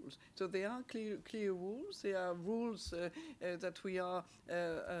 without rules. So there are clear rules. There are rules that we are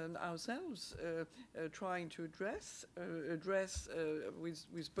ourselves trying to address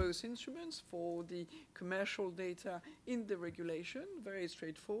with both instruments for the commercial data in the regulation, very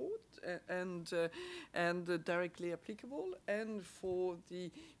straightforward and directly applicable, and for the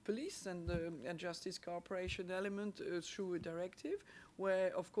police and justice cooperation element through a directive,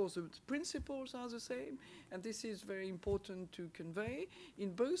 where, of course, the principles are the same, and this is very important to convey.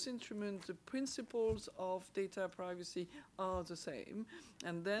 In both instruments, the principles of data privacy are the same,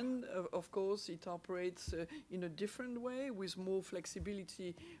 and then, of course, it operates in a different way with more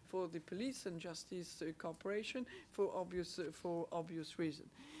flexibility for the police and justice cooperation for obvious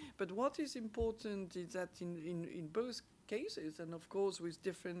reasons. But what is important is that in both cases, and of course with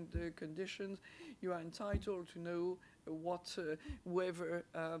different conditions, you are entitled to know what whoever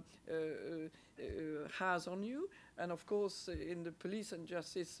has on you, and of course in the police and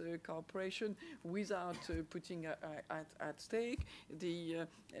justice cooperation, without putting at stake the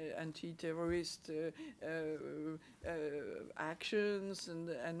anti-terrorist actions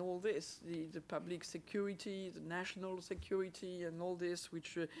and all this, the public security, the national security, and all this,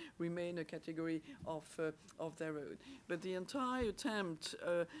 which remain a category of their own. But the entire attempt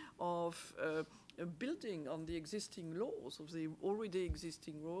of building on the existing laws, of the already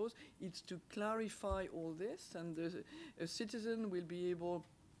existing laws, is to clarify all this, and a citizen will be able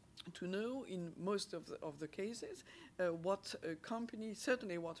to know in most of the cases what a company,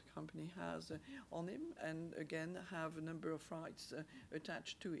 certainly what a company has on him, and again have a number of rights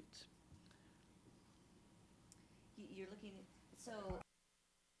attached to it. You're looking at, so...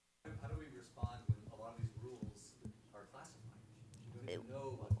 How do we respond when a lot of these rules are classified? You don't even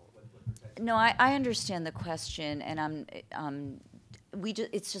know what protection. No, I understand the question, and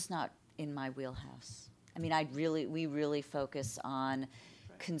it's just not in my wheelhouse. I mean, we really focus on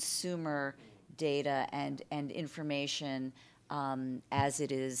consumer data and information as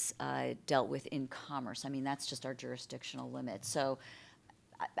it is dealt with in commerce. I mean, that's just our jurisdictional limit. So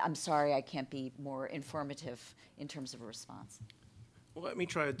I'm sorry I can't be more informative in terms of a response. Well, let me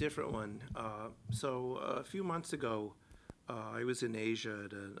try a different one. So a few months ago, I was in Asia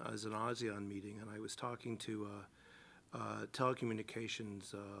as an ASEAN meeting, and I was talking to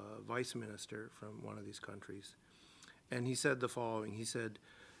telecommunications vice minister from one of these countries. And he said the following. He said,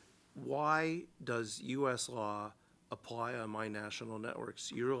 why does U.S. law apply on my national networks?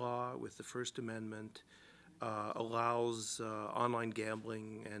 Your law with the First Amendment allows online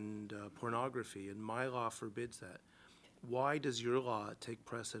gambling and pornography, and my law forbids that. Why does your law take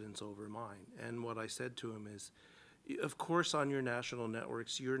precedence over mine? And what I said to him is, of course on your national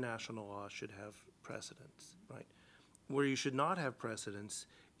networks, your national law should have precedence, right? Where you should not have precedence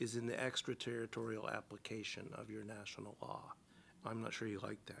is in the extraterritorial application of your national law. I'm not sure you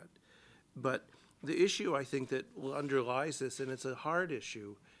like that. But the issue I think that underlies this, and it's a hard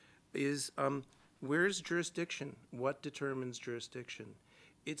issue, is where's jurisdiction? What determines jurisdiction?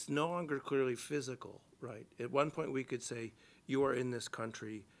 It's no longer clearly physical, right? At one point we could say, you are in this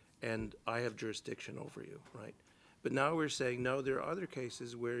country and I have jurisdiction over you, right? But now we're saying, no, there are other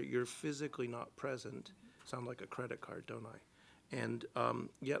cases where you're physically not present. Sound like a credit card, don't I? And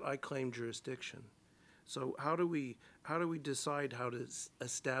yet I claim jurisdiction. So how do we decide how to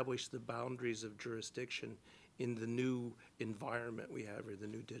establish the boundaries of jurisdiction in the new environment we have, or the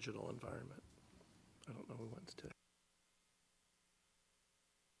new digital environment? I don't know who wants to.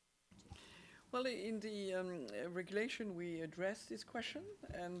 Well, in the regulation, we address this question,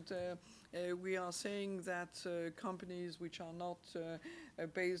 and we are saying that companies which are not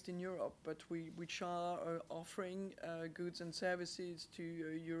based in Europe, but which are offering goods and services to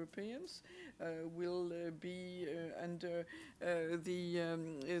Europeans, will be under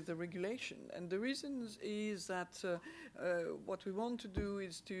the regulation. And the reason is that what we want to do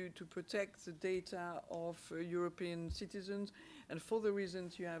is to protect the data of European citizens And for the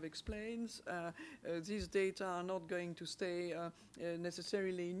reasons you have explained, these data are not going to stay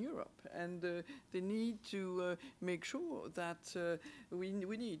necessarily in Europe. And they need to make sure that we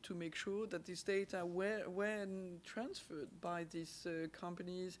need to make sure that this data, when transferred by these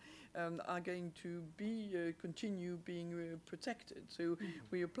companies, are going to be continue being protected. So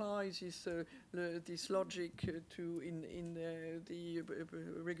we apply this logic to in the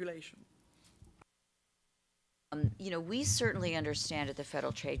regulation. You know, we certainly understand at the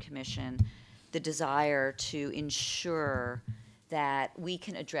Federal Trade Commission the desire to ensure that we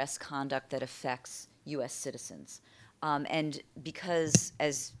can address conduct that affects U.S. citizens. And because,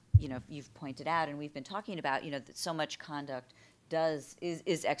 as you know, you've pointed out, and we've been talking about, you know, that so much conduct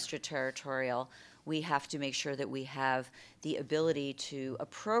is extraterritorial, we have to make sure that we have the ability to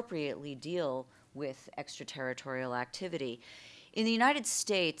appropriately deal with extraterritorial activity. In the United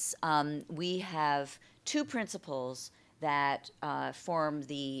States, we have two principles that form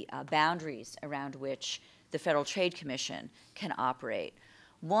the boundaries around which the Federal Trade Commission can operate.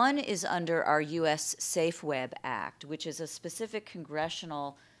 One is under our U.S. Safe Web Act, which is a specific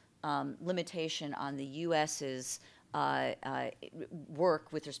congressional limitation on the U.S.'s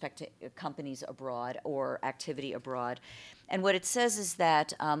work with respect to companies abroad or activity abroad. And what it says is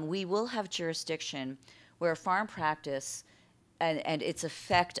that we will have jurisdiction where foreign practice and its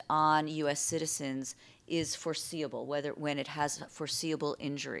effect on U.S. citizens is foreseeable, when it has foreseeable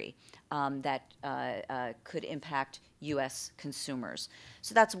injury that could impact U.S. consumers.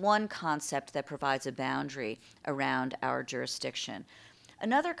 So that's one concept that provides a boundary around our jurisdiction.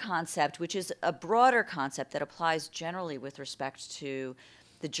 Another concept, which is a broader concept that applies generally with respect to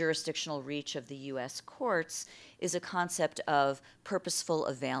the jurisdictional reach of the U.S. courts, is a concept of purposeful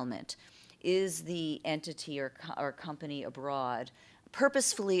availment. Is the entity or company abroad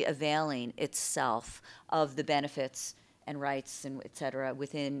purposefully availing itself of the benefits and rights and et cetera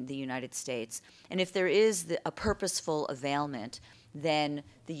within the United States? And if there is a purposeful availment, then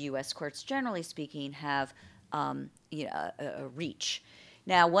the U.S. courts, generally speaking, have a reach.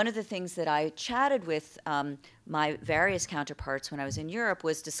 Now, one of the things that I chatted with my various counterparts when I was in Europe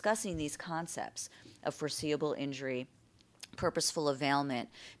was discussing these concepts of foreseeable injury, purposeful availment,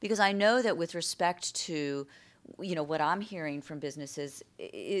 because I know that with respect to what I'm hearing from businesses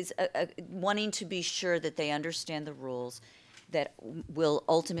is wanting to be sure that they understand the rules that will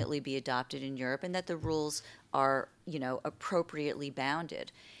ultimately be adopted in Europe and that the rules are, appropriately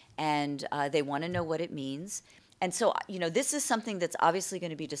bounded. And they want to know what it means. And so, this is something that's obviously going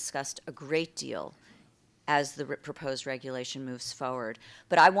to be discussed a great deal as the proposed regulation moves forward.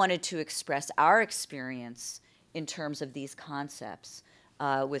 But I wanted to express our experience in terms of these concepts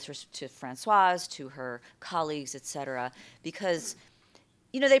to Françoise, to her colleagues, et cetera, because,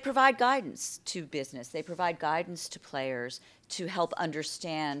 they provide guidance to business. They provide guidance to players to help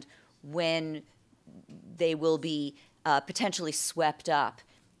understand when they will be potentially swept up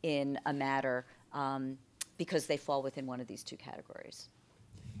in a matter because they fall within one of these two categories.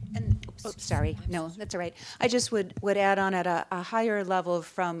 And, sorry, no, that's all right. I just would add on at a higher level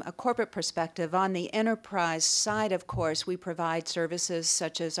from a corporate perspective. On the enterprise side, of course, we provide services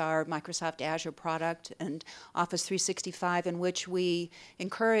such as our Microsoft Azure product and Office 365, in which we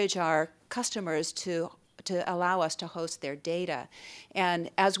encourage our customers to allow us to host their data. And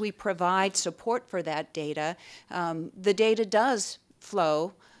as we provide support for that data, the data does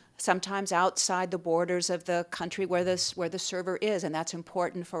flow sometimes outside the borders of the country where the server is, and that's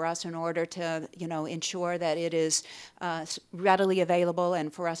important for us in order to ensure that it is readily available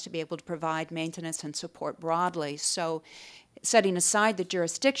and for us to be able to provide maintenance and support broadly. So, setting aside the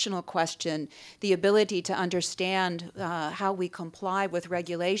jurisdictional question, the ability to understand how we comply with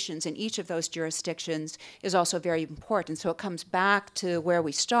regulations in each of those jurisdictions is also very important. So it comes back to where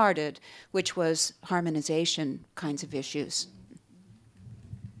we started, which was harmonization kinds of issues.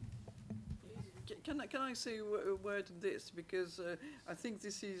 Can I say a word on this? Because I think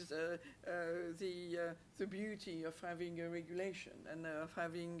this is the beauty of having a regulation and of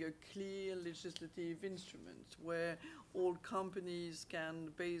having a clear legislative instrument where all companies can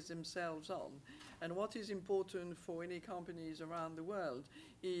base themselves on. And what is important for any companies around the world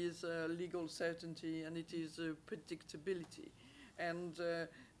is legal certainty, and it is predictability.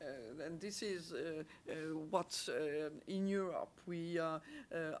 And this is what in Europe we are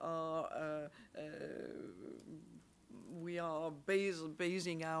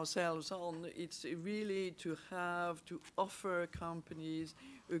basing ourselves on. It's really to offer companies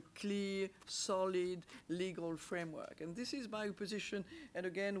a clear, solid legal framework. And this is my position. And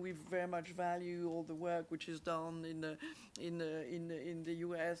again, we very much value all the work which is done in the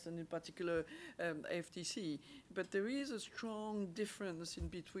US and in particular FTC. But there is a strong difference in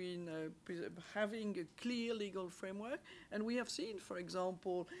between having a clear legal framework, and we have seen, for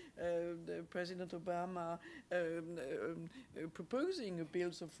example, President Obama proposing a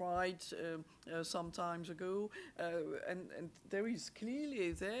Bills of Rights some times ago, and there is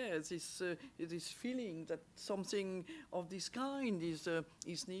clearly there this feeling that something of this kind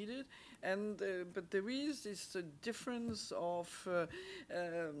is needed, and but there is this difference of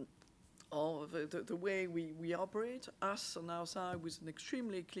the way we operate, us on our side, with an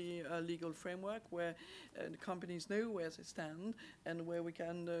extremely clear legal framework where the companies know where they stand and where we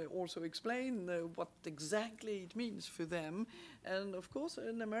can also explain what exactly it means for them. And of course,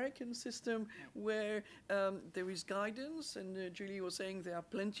 an American system where there is guidance, and Julie was saying there are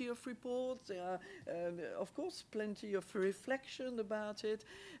plenty of reports, there are, of course, plenty of reflection about it,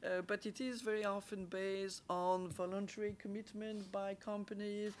 but it is very often based on voluntary commitment by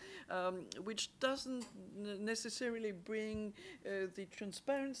companies, which doesn't necessarily bring the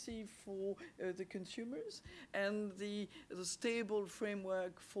transparency for the consumers and the stable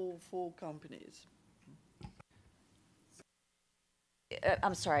framework for companies.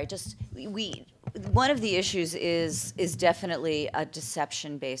 I'm sorry, just one of the issues is definitely a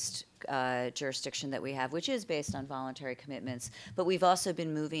deception-based jurisdiction that we have, which is based on voluntary commitments, but we've also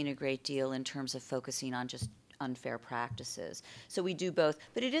been moving a great deal in terms of focusing on just unfair practices. So we do both,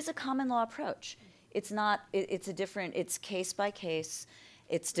 but it is a common law approach. It's not, it's a different, it's case by case,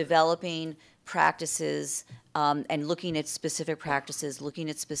 it's developing practices and looking at specific practices, looking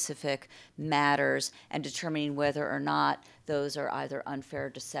at specific matters, and determining whether or not those are either unfair or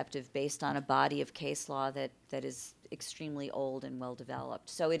deceptive based on a body of case law that is extremely old and well developed.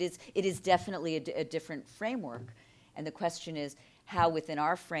 So it is definitely a different framework. And the question is, how within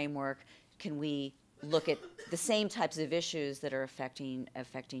our framework can we look at the same types of issues that are affecting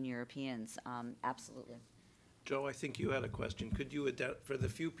Europeans? Absolutely. Joe, I think you had a question. Could you, for the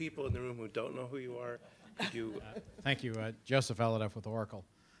few people in the room who don't know who you are, could you? Thank you. Joseph Eladeff with Oracle.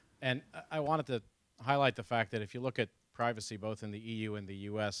 And I wanted to highlight the fact that if you look at privacy both in the EU and the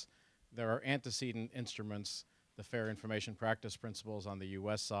US, there are antecedent instruments, the Fair Information Practice Principles on the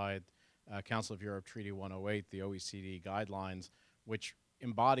US side, Council of Europe Treaty 108, the OECD guidelines, which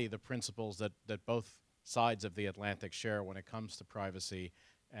embody the principles that both sides of the Atlantic share when it comes to privacy.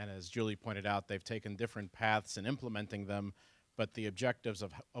 And as Julie pointed out, they've taken different paths in implementing them, but the objectives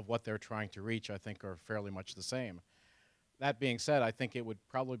of what they're trying to reach, I think, are fairly much the same. That being said, I think it would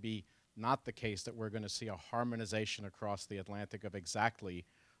probably be not the case that we're going to see a harmonization across the Atlantic of exactly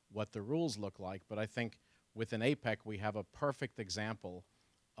what the rules look like, but I think within APEC we have a perfect example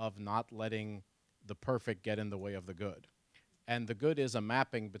of not letting the perfect get in the way of the good. And the good is a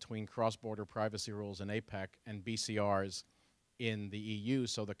mapping between cross-border privacy rules in APEC and BCRs in the EU.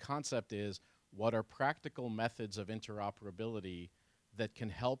 So the concept is, what are practical methods of interoperability that can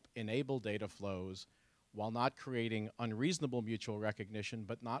help enable data flows while not creating unreasonable mutual recognition,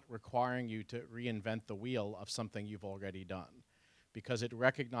 but not requiring you to reinvent the wheel of something you've already done? Because it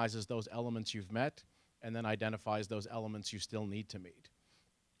recognizes those elements you've met and then identifies those elements you still need to meet.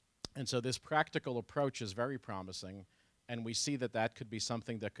 And so this practical approach is very promising, and we see that that could be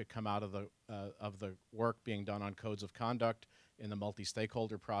something that could come out of the work being done on codes of conduct in the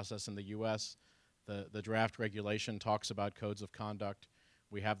multi-stakeholder process in the US. The draft regulation talks about codes of conduct.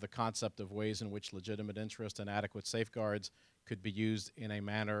 We have the concept of ways in which legitimate interest and adequate safeguards could be used in a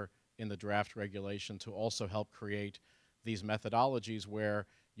manner in the draft regulation to also help create these methodologies where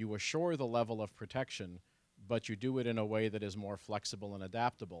you assure the level of protection, but you do it in a way that is more flexible and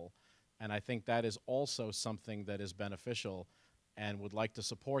adaptable. And I think that is also something that is beneficial, and would like to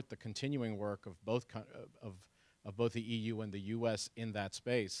support the continuing work of both both the EU and the US in that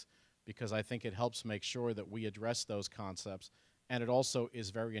space, because I think it helps make sure that we address those concepts, and it also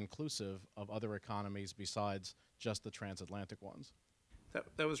is very inclusive of other economies besides just the transatlantic ones.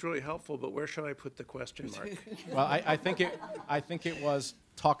 That was really helpful, but where should I put the question mark? Well, I think it was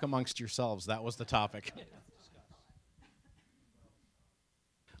talk amongst yourselves. That was the topic.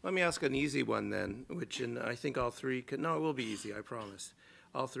 Let me ask an easy one then, which I think all three can, no, it will be easy, I promise.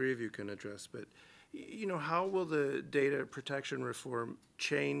 All three of you can address, but you know, how will the data protection reform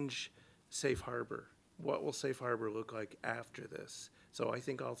change Safe Harbor? What will Safe Harbor look like after this? So I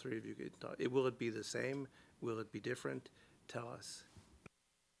think all three of you could talk. Will it be the same? Will it be different? Tell us.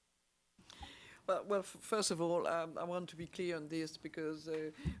 Well, first of all, I want to be clear on this because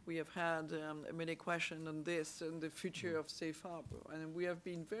we have had many questions on this and the future of safe harbor, and we have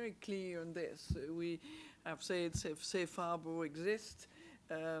been very clear on this. We have said if safe harbor exists,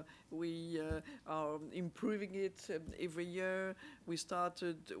 we are improving it every year. We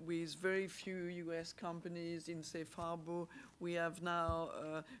started with very few US companies in safe harbor. We have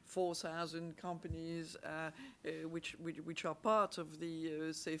now 4,000 companies which are part of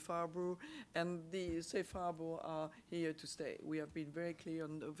the safe harbor, and the safe harbor are here to stay. We have been very clear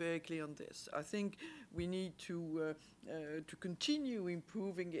on this. I think we need to continue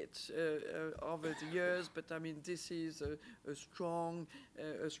improving it over the years, but I mean this is a strong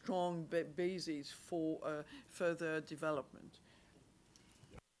basis for further development.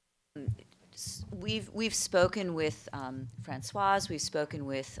 We've spoken with Francoise, we've spoken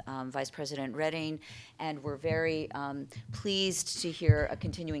with Vice President Redding, and we're very pleased to hear a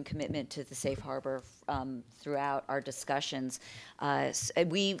continuing commitment to the safe harbor throughout our discussions.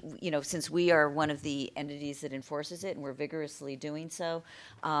 Since we are one of the entities that enforces it, and we're vigorously doing so,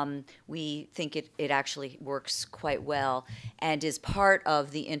 we think it actually works quite well and is part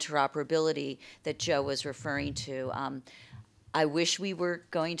of the interoperability that Joe was referring to. I wish we were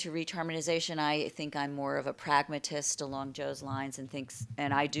going to reach harmonization. I think I'm more of a pragmatist along Joe's lines,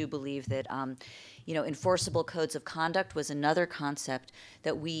 and I do believe that enforceable codes of conduct was another concept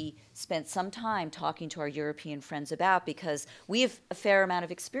that we spent some time talking to our European friends about, because we have a fair amount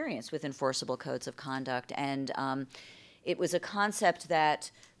of experience with enforceable codes of conduct, and it was a concept that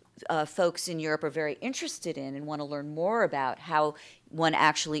folks in Europe are very interested in and want to learn more about how one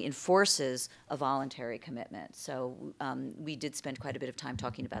actually enforces a voluntary commitment. So we did spend quite a bit of time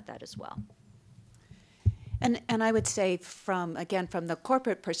talking about that as well. And I would say from the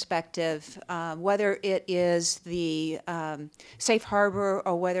corporate perspective, whether it is the safe harbor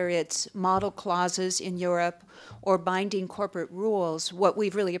or whether it's model clauses in Europe or binding corporate rules, what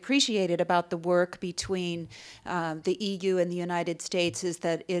we've really appreciated about the work between the EU and the United States is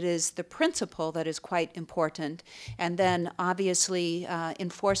that it is the principle that is quite important. And then obviously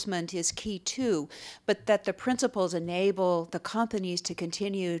enforcement is key too, but that the principles enable the companies to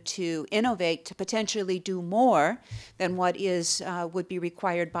continue to innovate, to potentially do more than what would be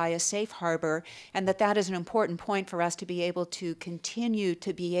required by a safe harbor, and that is an important point for us to be able to continue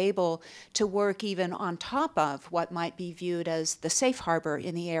to be able to work even on top of what might be viewed as the safe harbor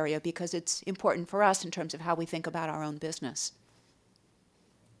in the area, because it's important for us in terms of how we think about our own business.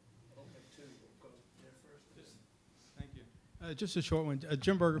 Thank you. Just a short one.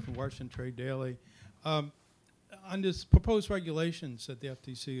 Jim Berger from Washington Trade Daily. On this proposed regulations that the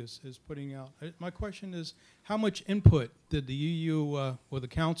FTC is putting out, my question is, how much input did the EU or the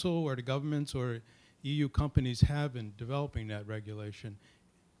Council or the governments or EU companies have in developing that regulation?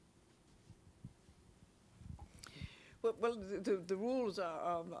 Well, the rules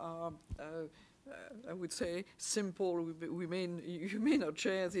are I would say simple. You may not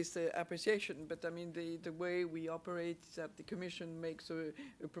share this appreciation, but I mean the way we operate is that the Commission makes a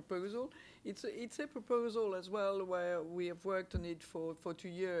proposal. It's a proposal as well where we have worked on it for 2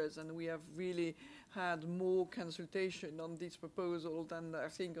 years, and we have really had more consultation on this proposal than I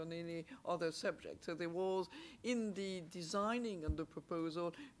think on any other subject. So there was, in the designing of the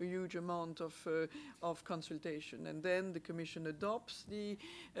proposal, a huge amount of consultation. And then the Commission adopts the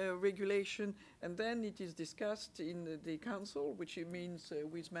regulation, and then it is discussed in the Council, which means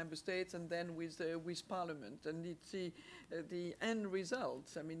with Member States, and then with Parliament. And it's the end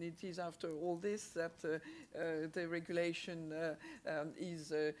result. I mean, it is after all this that the regulation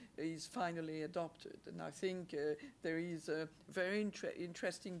is finally adopted. And I think there is a very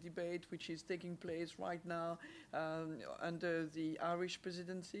interesting debate which is taking place right now under the Irish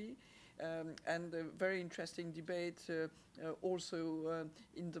presidency, and a very interesting debate also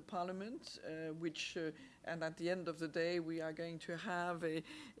in the Parliament, which, and at the end of the day, we are going to have a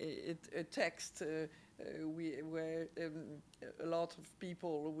text where a lot of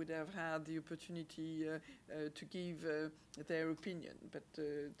people would have had the opportunity to give their opinion. But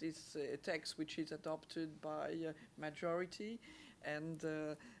this text, which is adopted by majority, and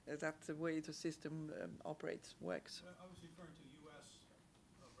that's the way the system operates, works. I was referring to U.S.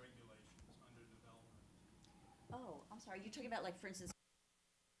 regulations under development. Oh, I'm sorry. Are you talking about, like, for instance,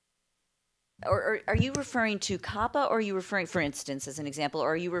 or are you referring to COPPA, or are you referring, for instance, as an example,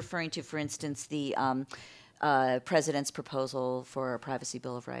 or are you referring to, for instance, the President's proposal for a privacy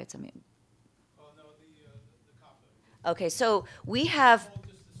bill of rights? I mean, Oh, no, the COPPA. okay, so we have. All just the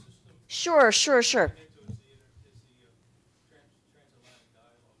system. Sure. Is the transatlantic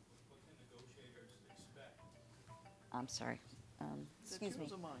dialogue. What can negotiators expect? I'm sorry. Excuse me.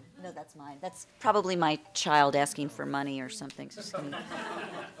 No, that's mine. That's probably my child asking for money or something. So just give me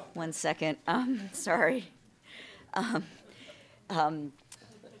 1 second. Sorry. I'm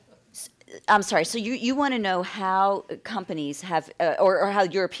sorry. So you want to know how companies have, or how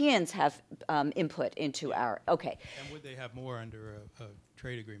Europeans have input into our, okay. And would they have more under a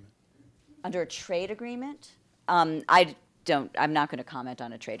trade agreement? Under a trade agreement? I'm not going to comment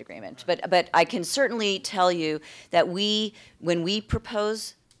on a trade agreement, but I can certainly tell you that when we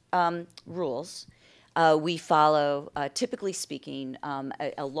propose rules, we follow, typically speaking,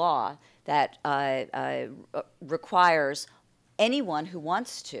 a law that requires anyone who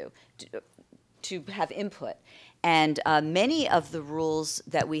wants to have input. And many of the rules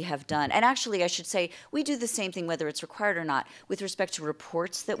that we have done, and actually I should say, we do the same thing whether it's required or not, with respect to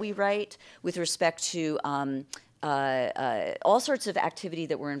reports that we write, with respect to all sorts of activity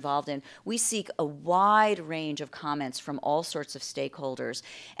that we're involved in. We seek a wide range of comments from all sorts of stakeholders.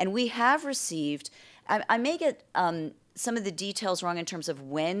 And we have received, I may get some of the details wrong in terms of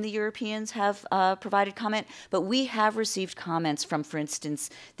when the Europeans have provided comment, but we have received comments from, for instance,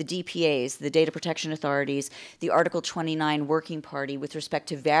 the DPAs, the Data Protection Authorities, the Article 29 Working Party, with respect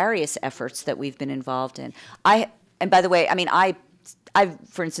to various efforts that we've been involved in. And by the way, I mean, I've,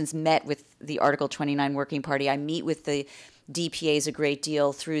 for instance, met with the Article 29 Working Party. I meet with the DPAs a great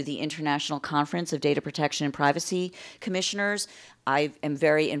deal through the International Conference of Data Protection and Privacy Commissioners. I am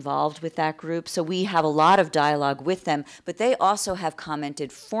very involved with that group, so we have a lot of dialogue with them, but they also have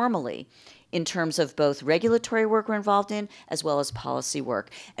commented formally in terms of both regulatory work we're involved in as well as policy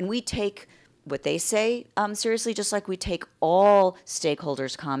work. And we take what they say seriously, just like we take all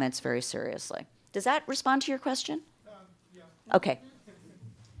stakeholders' comments very seriously. Does that respond to your question? Yeah. Okay.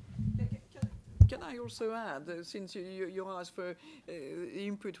 Can I also add, since you asked for the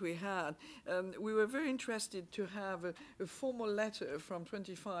input we had, we were very interested to have a formal letter from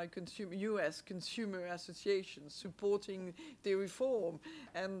 25 US consumer associations supporting the reform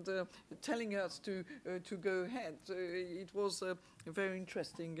and telling us to go ahead. It was very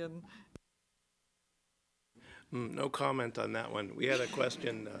interesting. No comment on that one. We had a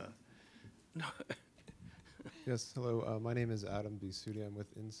question. Yes, hello. My name is Adam Bisudi. I'm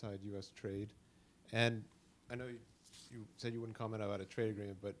with Inside U.S. Trade. And I know you said you wouldn't comment about a trade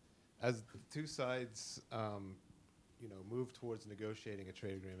agreement, but as the two sides, move towards negotiating a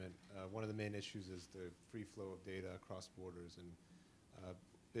trade agreement, one of the main issues is the free flow of data across borders, and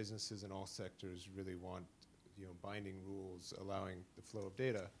businesses in all sectors really want, binding rules allowing the flow of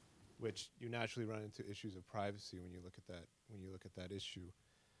data, which you naturally run into issues of privacy when you look at that. When you look at that issue,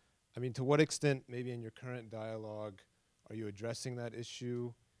 I mean, to what extent, maybe in your current dialogue, are you addressing that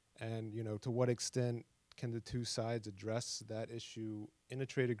issue? And, to what extent can the two sides address that issue in a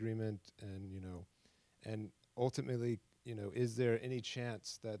trade agreement? And, and ultimately, is there any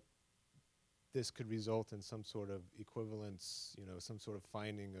chance that this could result in some sort of equivalence, some sort of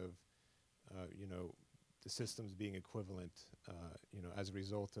finding of, the systems being equivalent, as a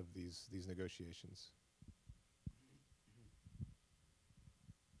result of these negotiations?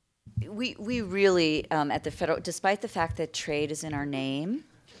 We really, at the federal, despite the fact that trade is in our name,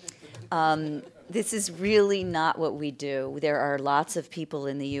 this is really not what we do. There are lots of people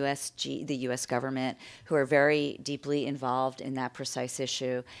in the U.S. government who are very deeply involved in that precise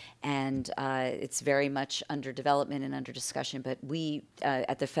issue, and it's very much under development and under discussion, but we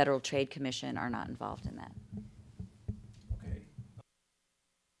at the Federal Trade Commission are not involved in that. Okay.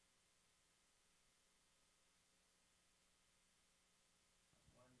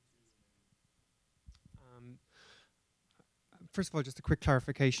 First of all, just a quick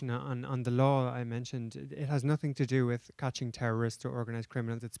clarification on the law I mentioned. It has nothing to do with catching terrorists or organized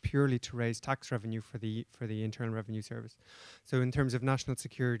criminals. It's purely to raise tax revenue for the Internal Revenue Service. So in terms of national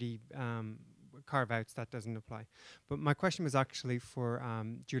security carve-outs, that doesn't apply. But my question was actually for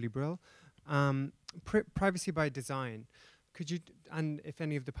Julie Brill. Privacy by design. Could you, and if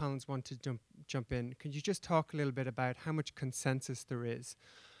any of the panelists want to jump in, could you just talk a little bit about how much consensus there is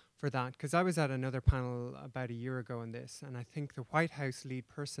for that? Because I was at another panel about a year ago on this, and I think the White House lead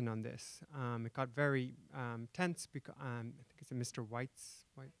person on this, it got very tense because I think it's Mr. White.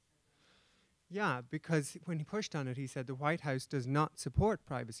 Yeah, because when he pushed on it, he said the White House does not support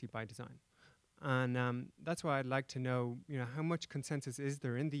privacy by design, and that's why I'd like to know, how much consensus is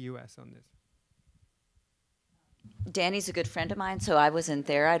there in the U.S. on this? Danny's a good friend of mine, so I wasn't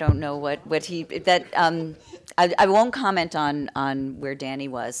there. I don't know what he that. I won't comment on where Danny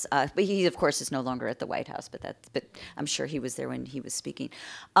was, but he of course is no longer at the White House. But I'm sure he was there when he was speaking.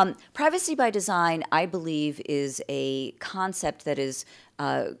 Privacy by design, I believe, is a concept that is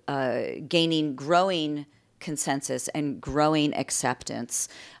gaining growing consensus and growing acceptance.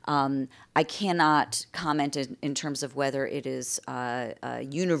 I cannot comment in terms of whether it is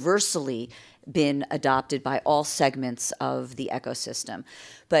universally been adopted by all segments of the ecosystem.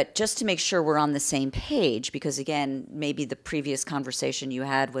 But just to make sure we're on the same page, because again, maybe the previous conversation you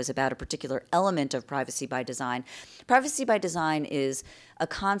had was about a particular element of privacy by design. Privacy by design is a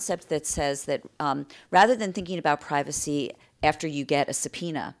concept that says that rather than thinking about privacy after you get a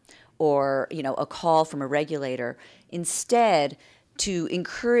subpoena or a call from a regulator, instead to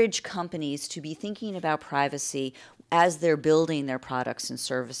encourage companies to be thinking about privacy as they're building their products and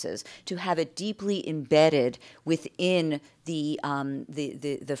services, to have it deeply embedded within the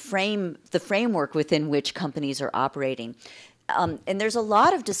framework within which companies are operating. And there's a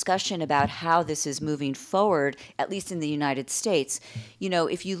lot of discussion about how this is moving forward, at least in the United States.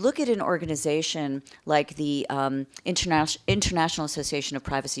 If you look at an organization like the International Association of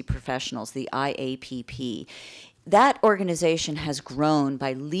Privacy Professionals, the IAPP, that organization has grown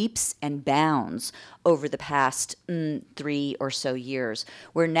by leaps and bounds over the past 3 or so years,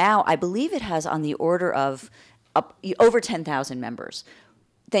 where now I believe it has on the order of over 10,000 members.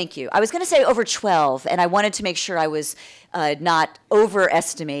 Thank you. I was going to say over 12, and I wanted to make sure I was not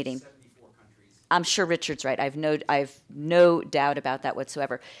overestimating. I'm sure Richard's right. I've no doubt about that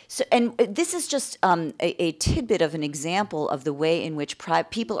whatsoever. So, and this is just a tidbit of an example of the way in which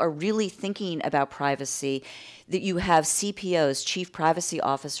people are really thinking about privacy. That you have CPOs, chief privacy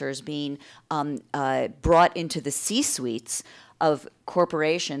officers, being brought into the C-suites of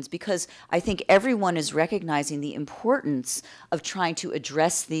corporations, because I think everyone is recognizing the importance of trying to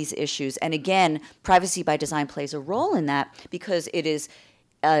address these issues. And again, privacy by design plays a role in that, because it is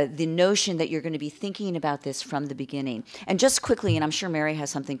the notion that you're going to be thinking about this from the beginning. And just quickly, and I'm sure Mary has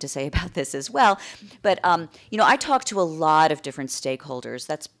something to say about this as well, but I talk to a lot of different stakeholders.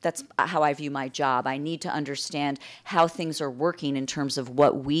 That's how I view my job. I need to understand how things are working in terms of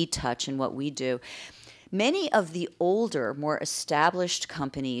what we touch and what we do. Many of the older, more established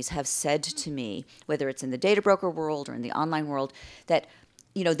companies have said to me, whether it's in the data broker world or in the online world, that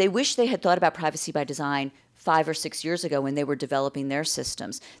they wish they had thought about privacy by design 5 or 6 years ago when they were developing their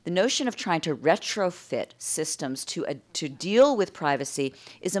systems. The notion of trying to retrofit systems to deal with privacy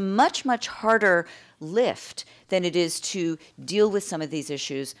is a much, much harder lift than it is to deal with some of these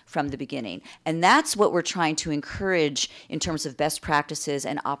issues from the beginning. And that's what we're trying to encourage in terms of best practices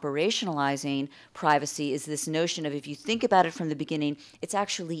and operationalizing privacy, is this notion of, if you think about it from the beginning, it's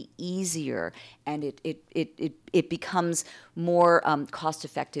actually easier, and it becomes more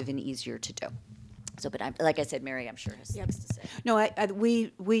cost-effective and easier to do. So, but like I said, Mary, I'm sure has things to say. No,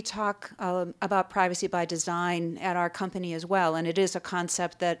 we talk about privacy by design at our company as well, and it is a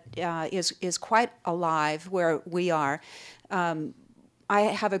concept that is quite alive where we are. I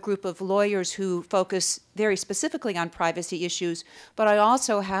have a group of lawyers who focus very specifically on privacy issues, but I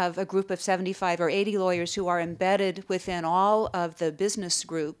also have a group of 75 or 80 lawyers who are embedded within all of the business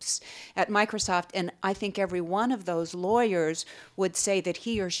groups at Microsoft, and I think every one of those lawyers would say that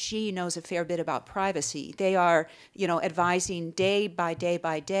he or she knows a fair bit about privacy. They are, advising day by day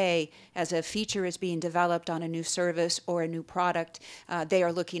by day as a feature is being developed on a new service or a new product. They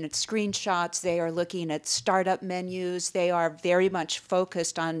are looking at screenshots. They are looking at startup menus. They are very much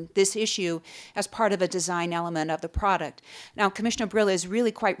focused on this issue as part of a design element of the product. Now, Commissioner Brill is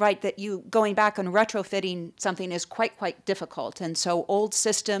really quite right that going back and retrofitting something is quite difficult. And so old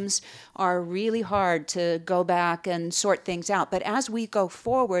systems are really hard to go back and sort things out. But as we go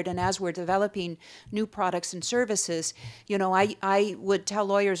forward and as we're developing new products and services, I would tell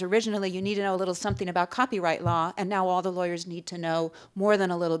lawyers originally you need to know a little something about copyright law, and now all the lawyers need to know more than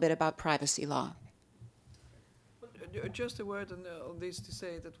a little bit about privacy law. Just a word on this to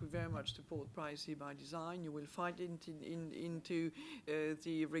say that we very much support privacy by design. You will find it into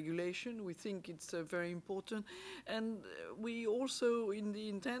the regulation. We think it's very important. And we also, in the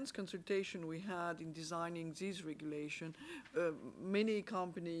intense consultation we had in designing this regulation, many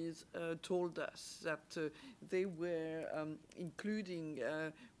companies told us that they were including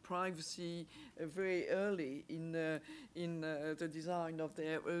privacy very early in the design of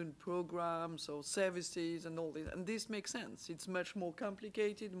their own programs or services and all this. And this makes sense. It's much more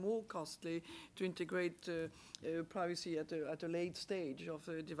complicated, more costly to integrate privacy at a late stage of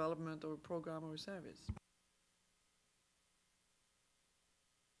the development of a program or a service.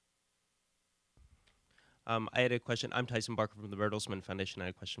 I had a question. I'm Tyson Barker from the Bertelsmann Foundation. I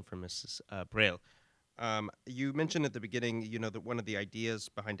had a question for Mrs. Braille. You mentioned at the beginning, that one of the ideas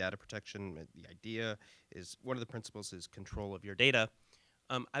behind data protection, one of the principles is control of your data.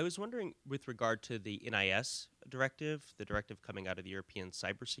 I was wondering, with regard to the NIS directive, the directive coming out of the European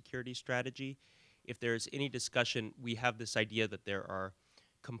cybersecurity strategy, if there's any discussion, we have this idea that there are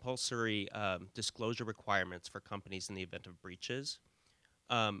compulsory disclosure requirements for companies in the event of breaches.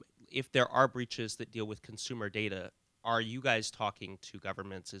 If there are breaches that deal with consumer data, are you guys talking to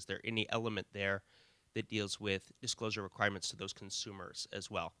governments? Is there any element there that deals with disclosure requirements to those consumers as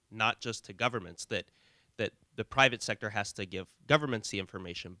well? Not just to governments, that the private sector has to give governments the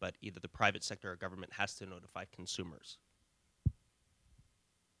information, but either the private sector or government has to notify consumers. So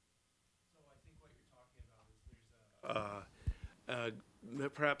I think what you're talking about is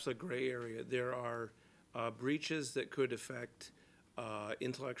there's perhaps a gray area. There are breaches that could affect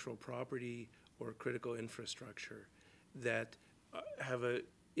intellectual property or critical infrastructure that have an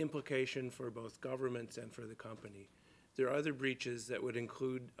implication for both governments and for the company. There are other breaches that would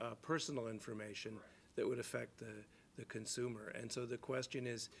include personal information that would affect the consumer. And so the question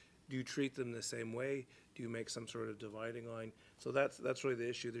is, do you treat them the same way? Do you make some sort of dividing line? So that's really the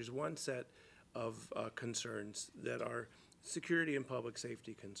issue. There's one set of concerns that are security and public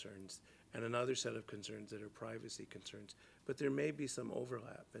safety concerns, and another set of concerns that are privacy concerns. But there may be some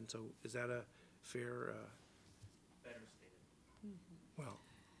overlap. And so is that a fair, better stated? Well,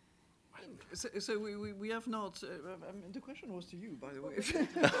 So we have not, the question was to you, by the way. I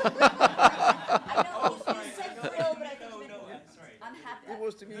know, you said Brill, but I think you meant I'm happy. It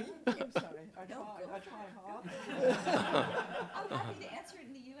was to me? I'm sorry, I try hard. I'm happy to answer it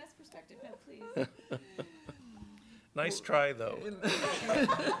in the U.S. perspective. No, please. nice try, though.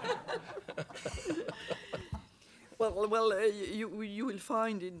 Well, you will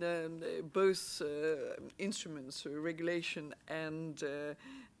find in both instruments, regulation and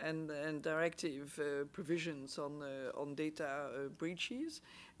directive provisions on data breaches.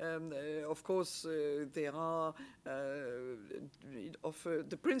 Of course, there are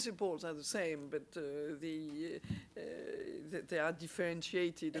the principles are the same, but they are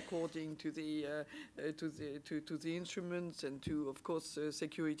differentiated according to the instruments and to, of course,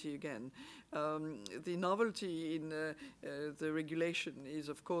 security again. The novelty in the regulation is,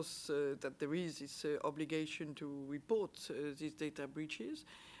 of course, that there is this obligation to report these data breaches.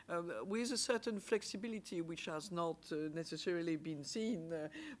 With a certain flexibility which has not necessarily been seen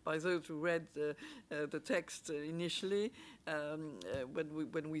by those who read the text initially,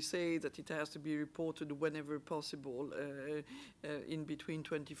 when we say that it has to be reported whenever possible in between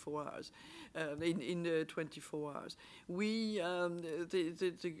 24 hours, in 24 hours.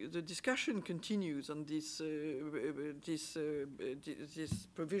 The discussion continues on these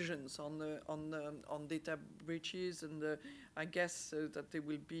provisions on data breaches, and I guess that there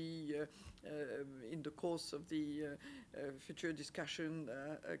will be in the course of the future discussion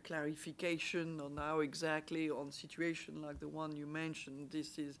a clarification on how exactly on situation like the one you mentioned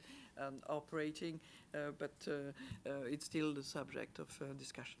this is operating, but it's still the subject of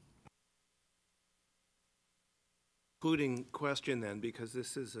discussion. Concluding question then, because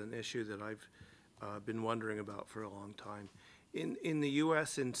this is an issue that I've been wondering about for a long time. In the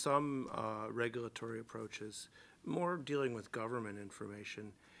U.S., in some regulatory approaches, more dealing with government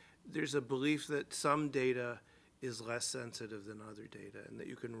information, there's a belief that some data is less sensitive than other data, and that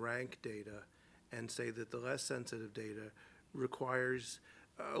you can rank data and say that the less sensitive data requires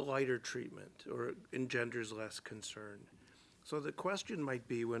a lighter treatment or engenders less concern. So the question might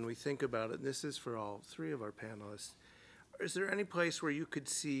be, when we think about it, and this is for all three of our panelists, is there any place where you could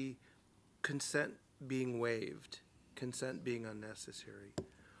see consent being waived, consent being unnecessary?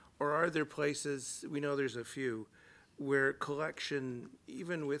 Or are there places, we know there's a few, where collection,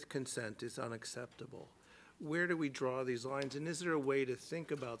 even with consent, is unacceptable? Where do we draw these lines? And is there a way to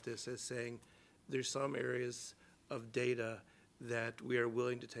think about this as saying there's some areas of data that we are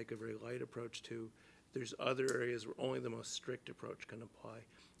willing to take a very light approach to? There's other areas where only the most strict approach can apply.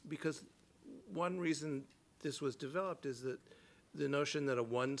 Because one reason this was developed is that the notion that a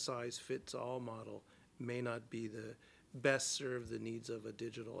one-size-fits-all model may not be the best serve the needs of a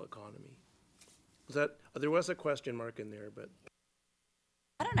digital economy. There was a question mark in there, but.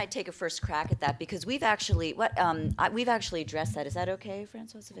 Why don't I take a first crack at that, because we've actually we've actually addressed that. Is that okay,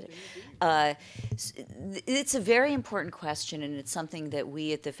 Francois? It's a very important question, and it's something that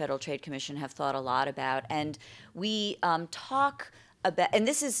we at the Federal Trade Commission have thought a lot about, and we talk about, and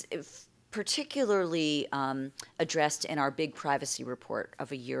this is particularly addressed in our big privacy report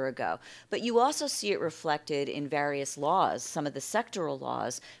of a year ago. But you also see it reflected in various laws, some of the sectoral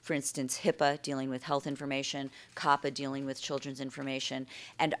laws, for instance, HIPAA dealing with health information, COPPA dealing with children's information,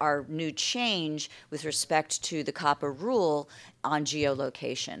 and our new change with respect to the COPPA rule on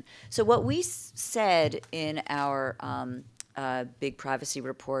geolocation. So what we said in our big privacy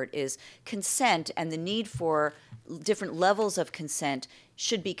report is consent and the need for different levels of consent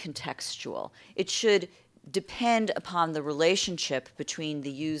should be contextual. It should depend upon the relationship between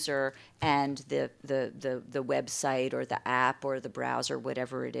the user and the website or the app or the browser,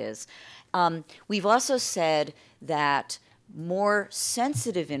 whatever it is. We've also said that more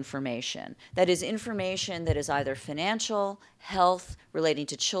sensitive information, that is information that is either financial, health, relating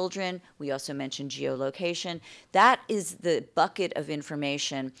to children, we also mentioned geolocation, that is the bucket of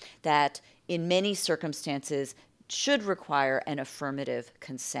information that in many circumstances should require an affirmative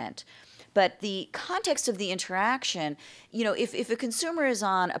consent. But the context of the interaction, you know, if a consumer is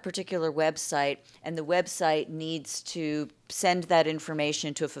on a particular website and the website needs to send that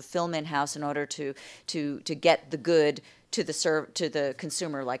information to a fulfillment house in order to get the good to the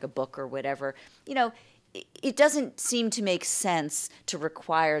consumer, like a book or whatever, you know, it doesn't seem to make sense to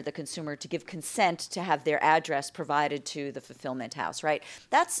require the consumer to give consent to have their address provided to the fulfillment house, right?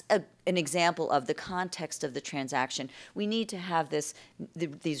 That's an example of the context of the transaction. We need to have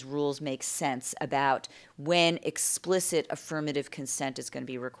these rules make sense about when explicit affirmative consent is going to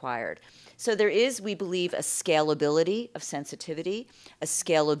be required. So there is, we believe, a scalability of sensitivity, a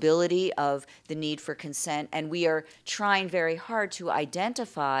scalability of the need for consent, and we are trying very hard to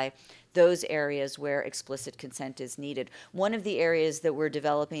identify those areas where explicit consent is needed. One of the areas that we're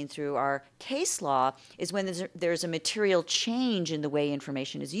developing through our case law is when there's a material change in the way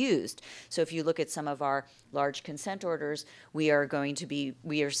information is used. So if you look at some of our large consent orders, we are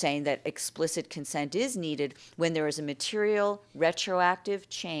saying that explicit consent is needed when there is a material retroactive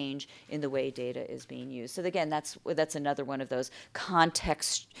change in the way data is being used. So again, that's another one of those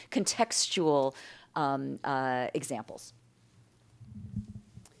contextual examples.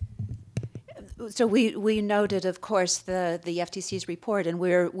 So we noted, of course, the FTC's report, and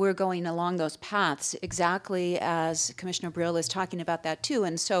we're going along those paths exactly as Commissioner Brill is talking about that too.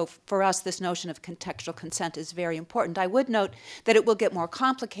 And so for us, this notion of contextual consent is very important. I would note that it will get more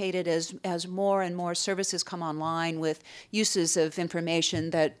complicated as more and more services come online with uses of information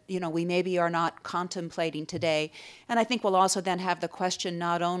that, you know, we maybe are not contemplating today. And I think we'll also then have the question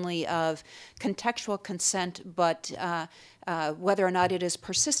not only of contextual consent, but whether or not it is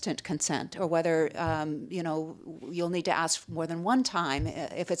persistent consent, or whether you know, you'll need to ask more than one time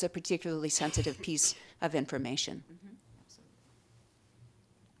if it's a particularly sensitive piece of information. Mm-hmm.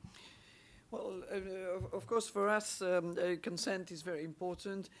 Well, of course, for us, consent is very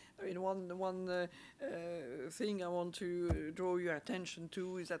important. I mean, one thing I want to draw your attention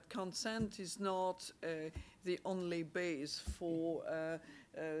to is that consent is not the only base for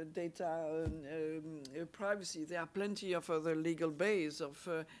data privacy. There are plenty of other legal bases of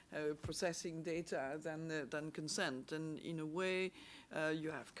processing data than consent, and in a way,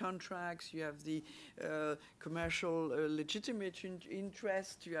 you have contracts, you have the commercial legitimate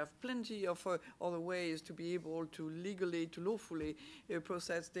interest, you have plenty of other ways to be able to legally, to lawfully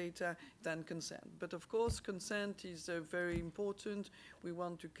process data than consent. But of course, consent is very important. We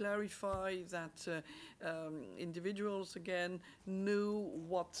want to clarify that individuals, again, know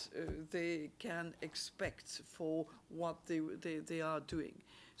what they can expect for what they are doing.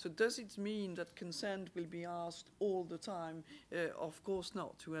 So does it mean that consent will be asked all the time? Of course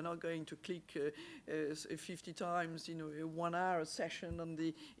not. We are not going to click 50 times, you know, a 1 hour session on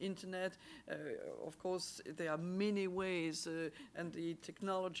the internet. Of course, there are many ways, and the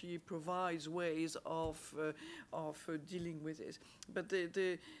technology provides ways of dealing with this. But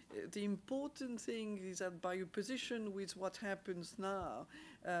the important thing is that by your position with what happens now,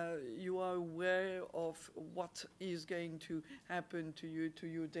 you are aware of what is going to happen to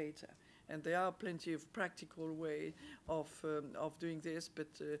your data, and there are plenty of practical ways of doing this. But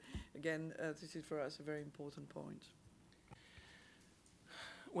again, this is for us a very important point.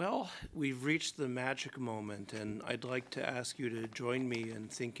 Well, we've reached the magic moment, and I'd like to ask you to join me in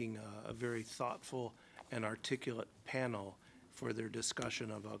thanking a very thoughtful and articulate panel for their discussion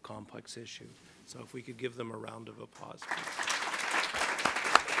of a complex issue. So if we could give them a round of applause, please.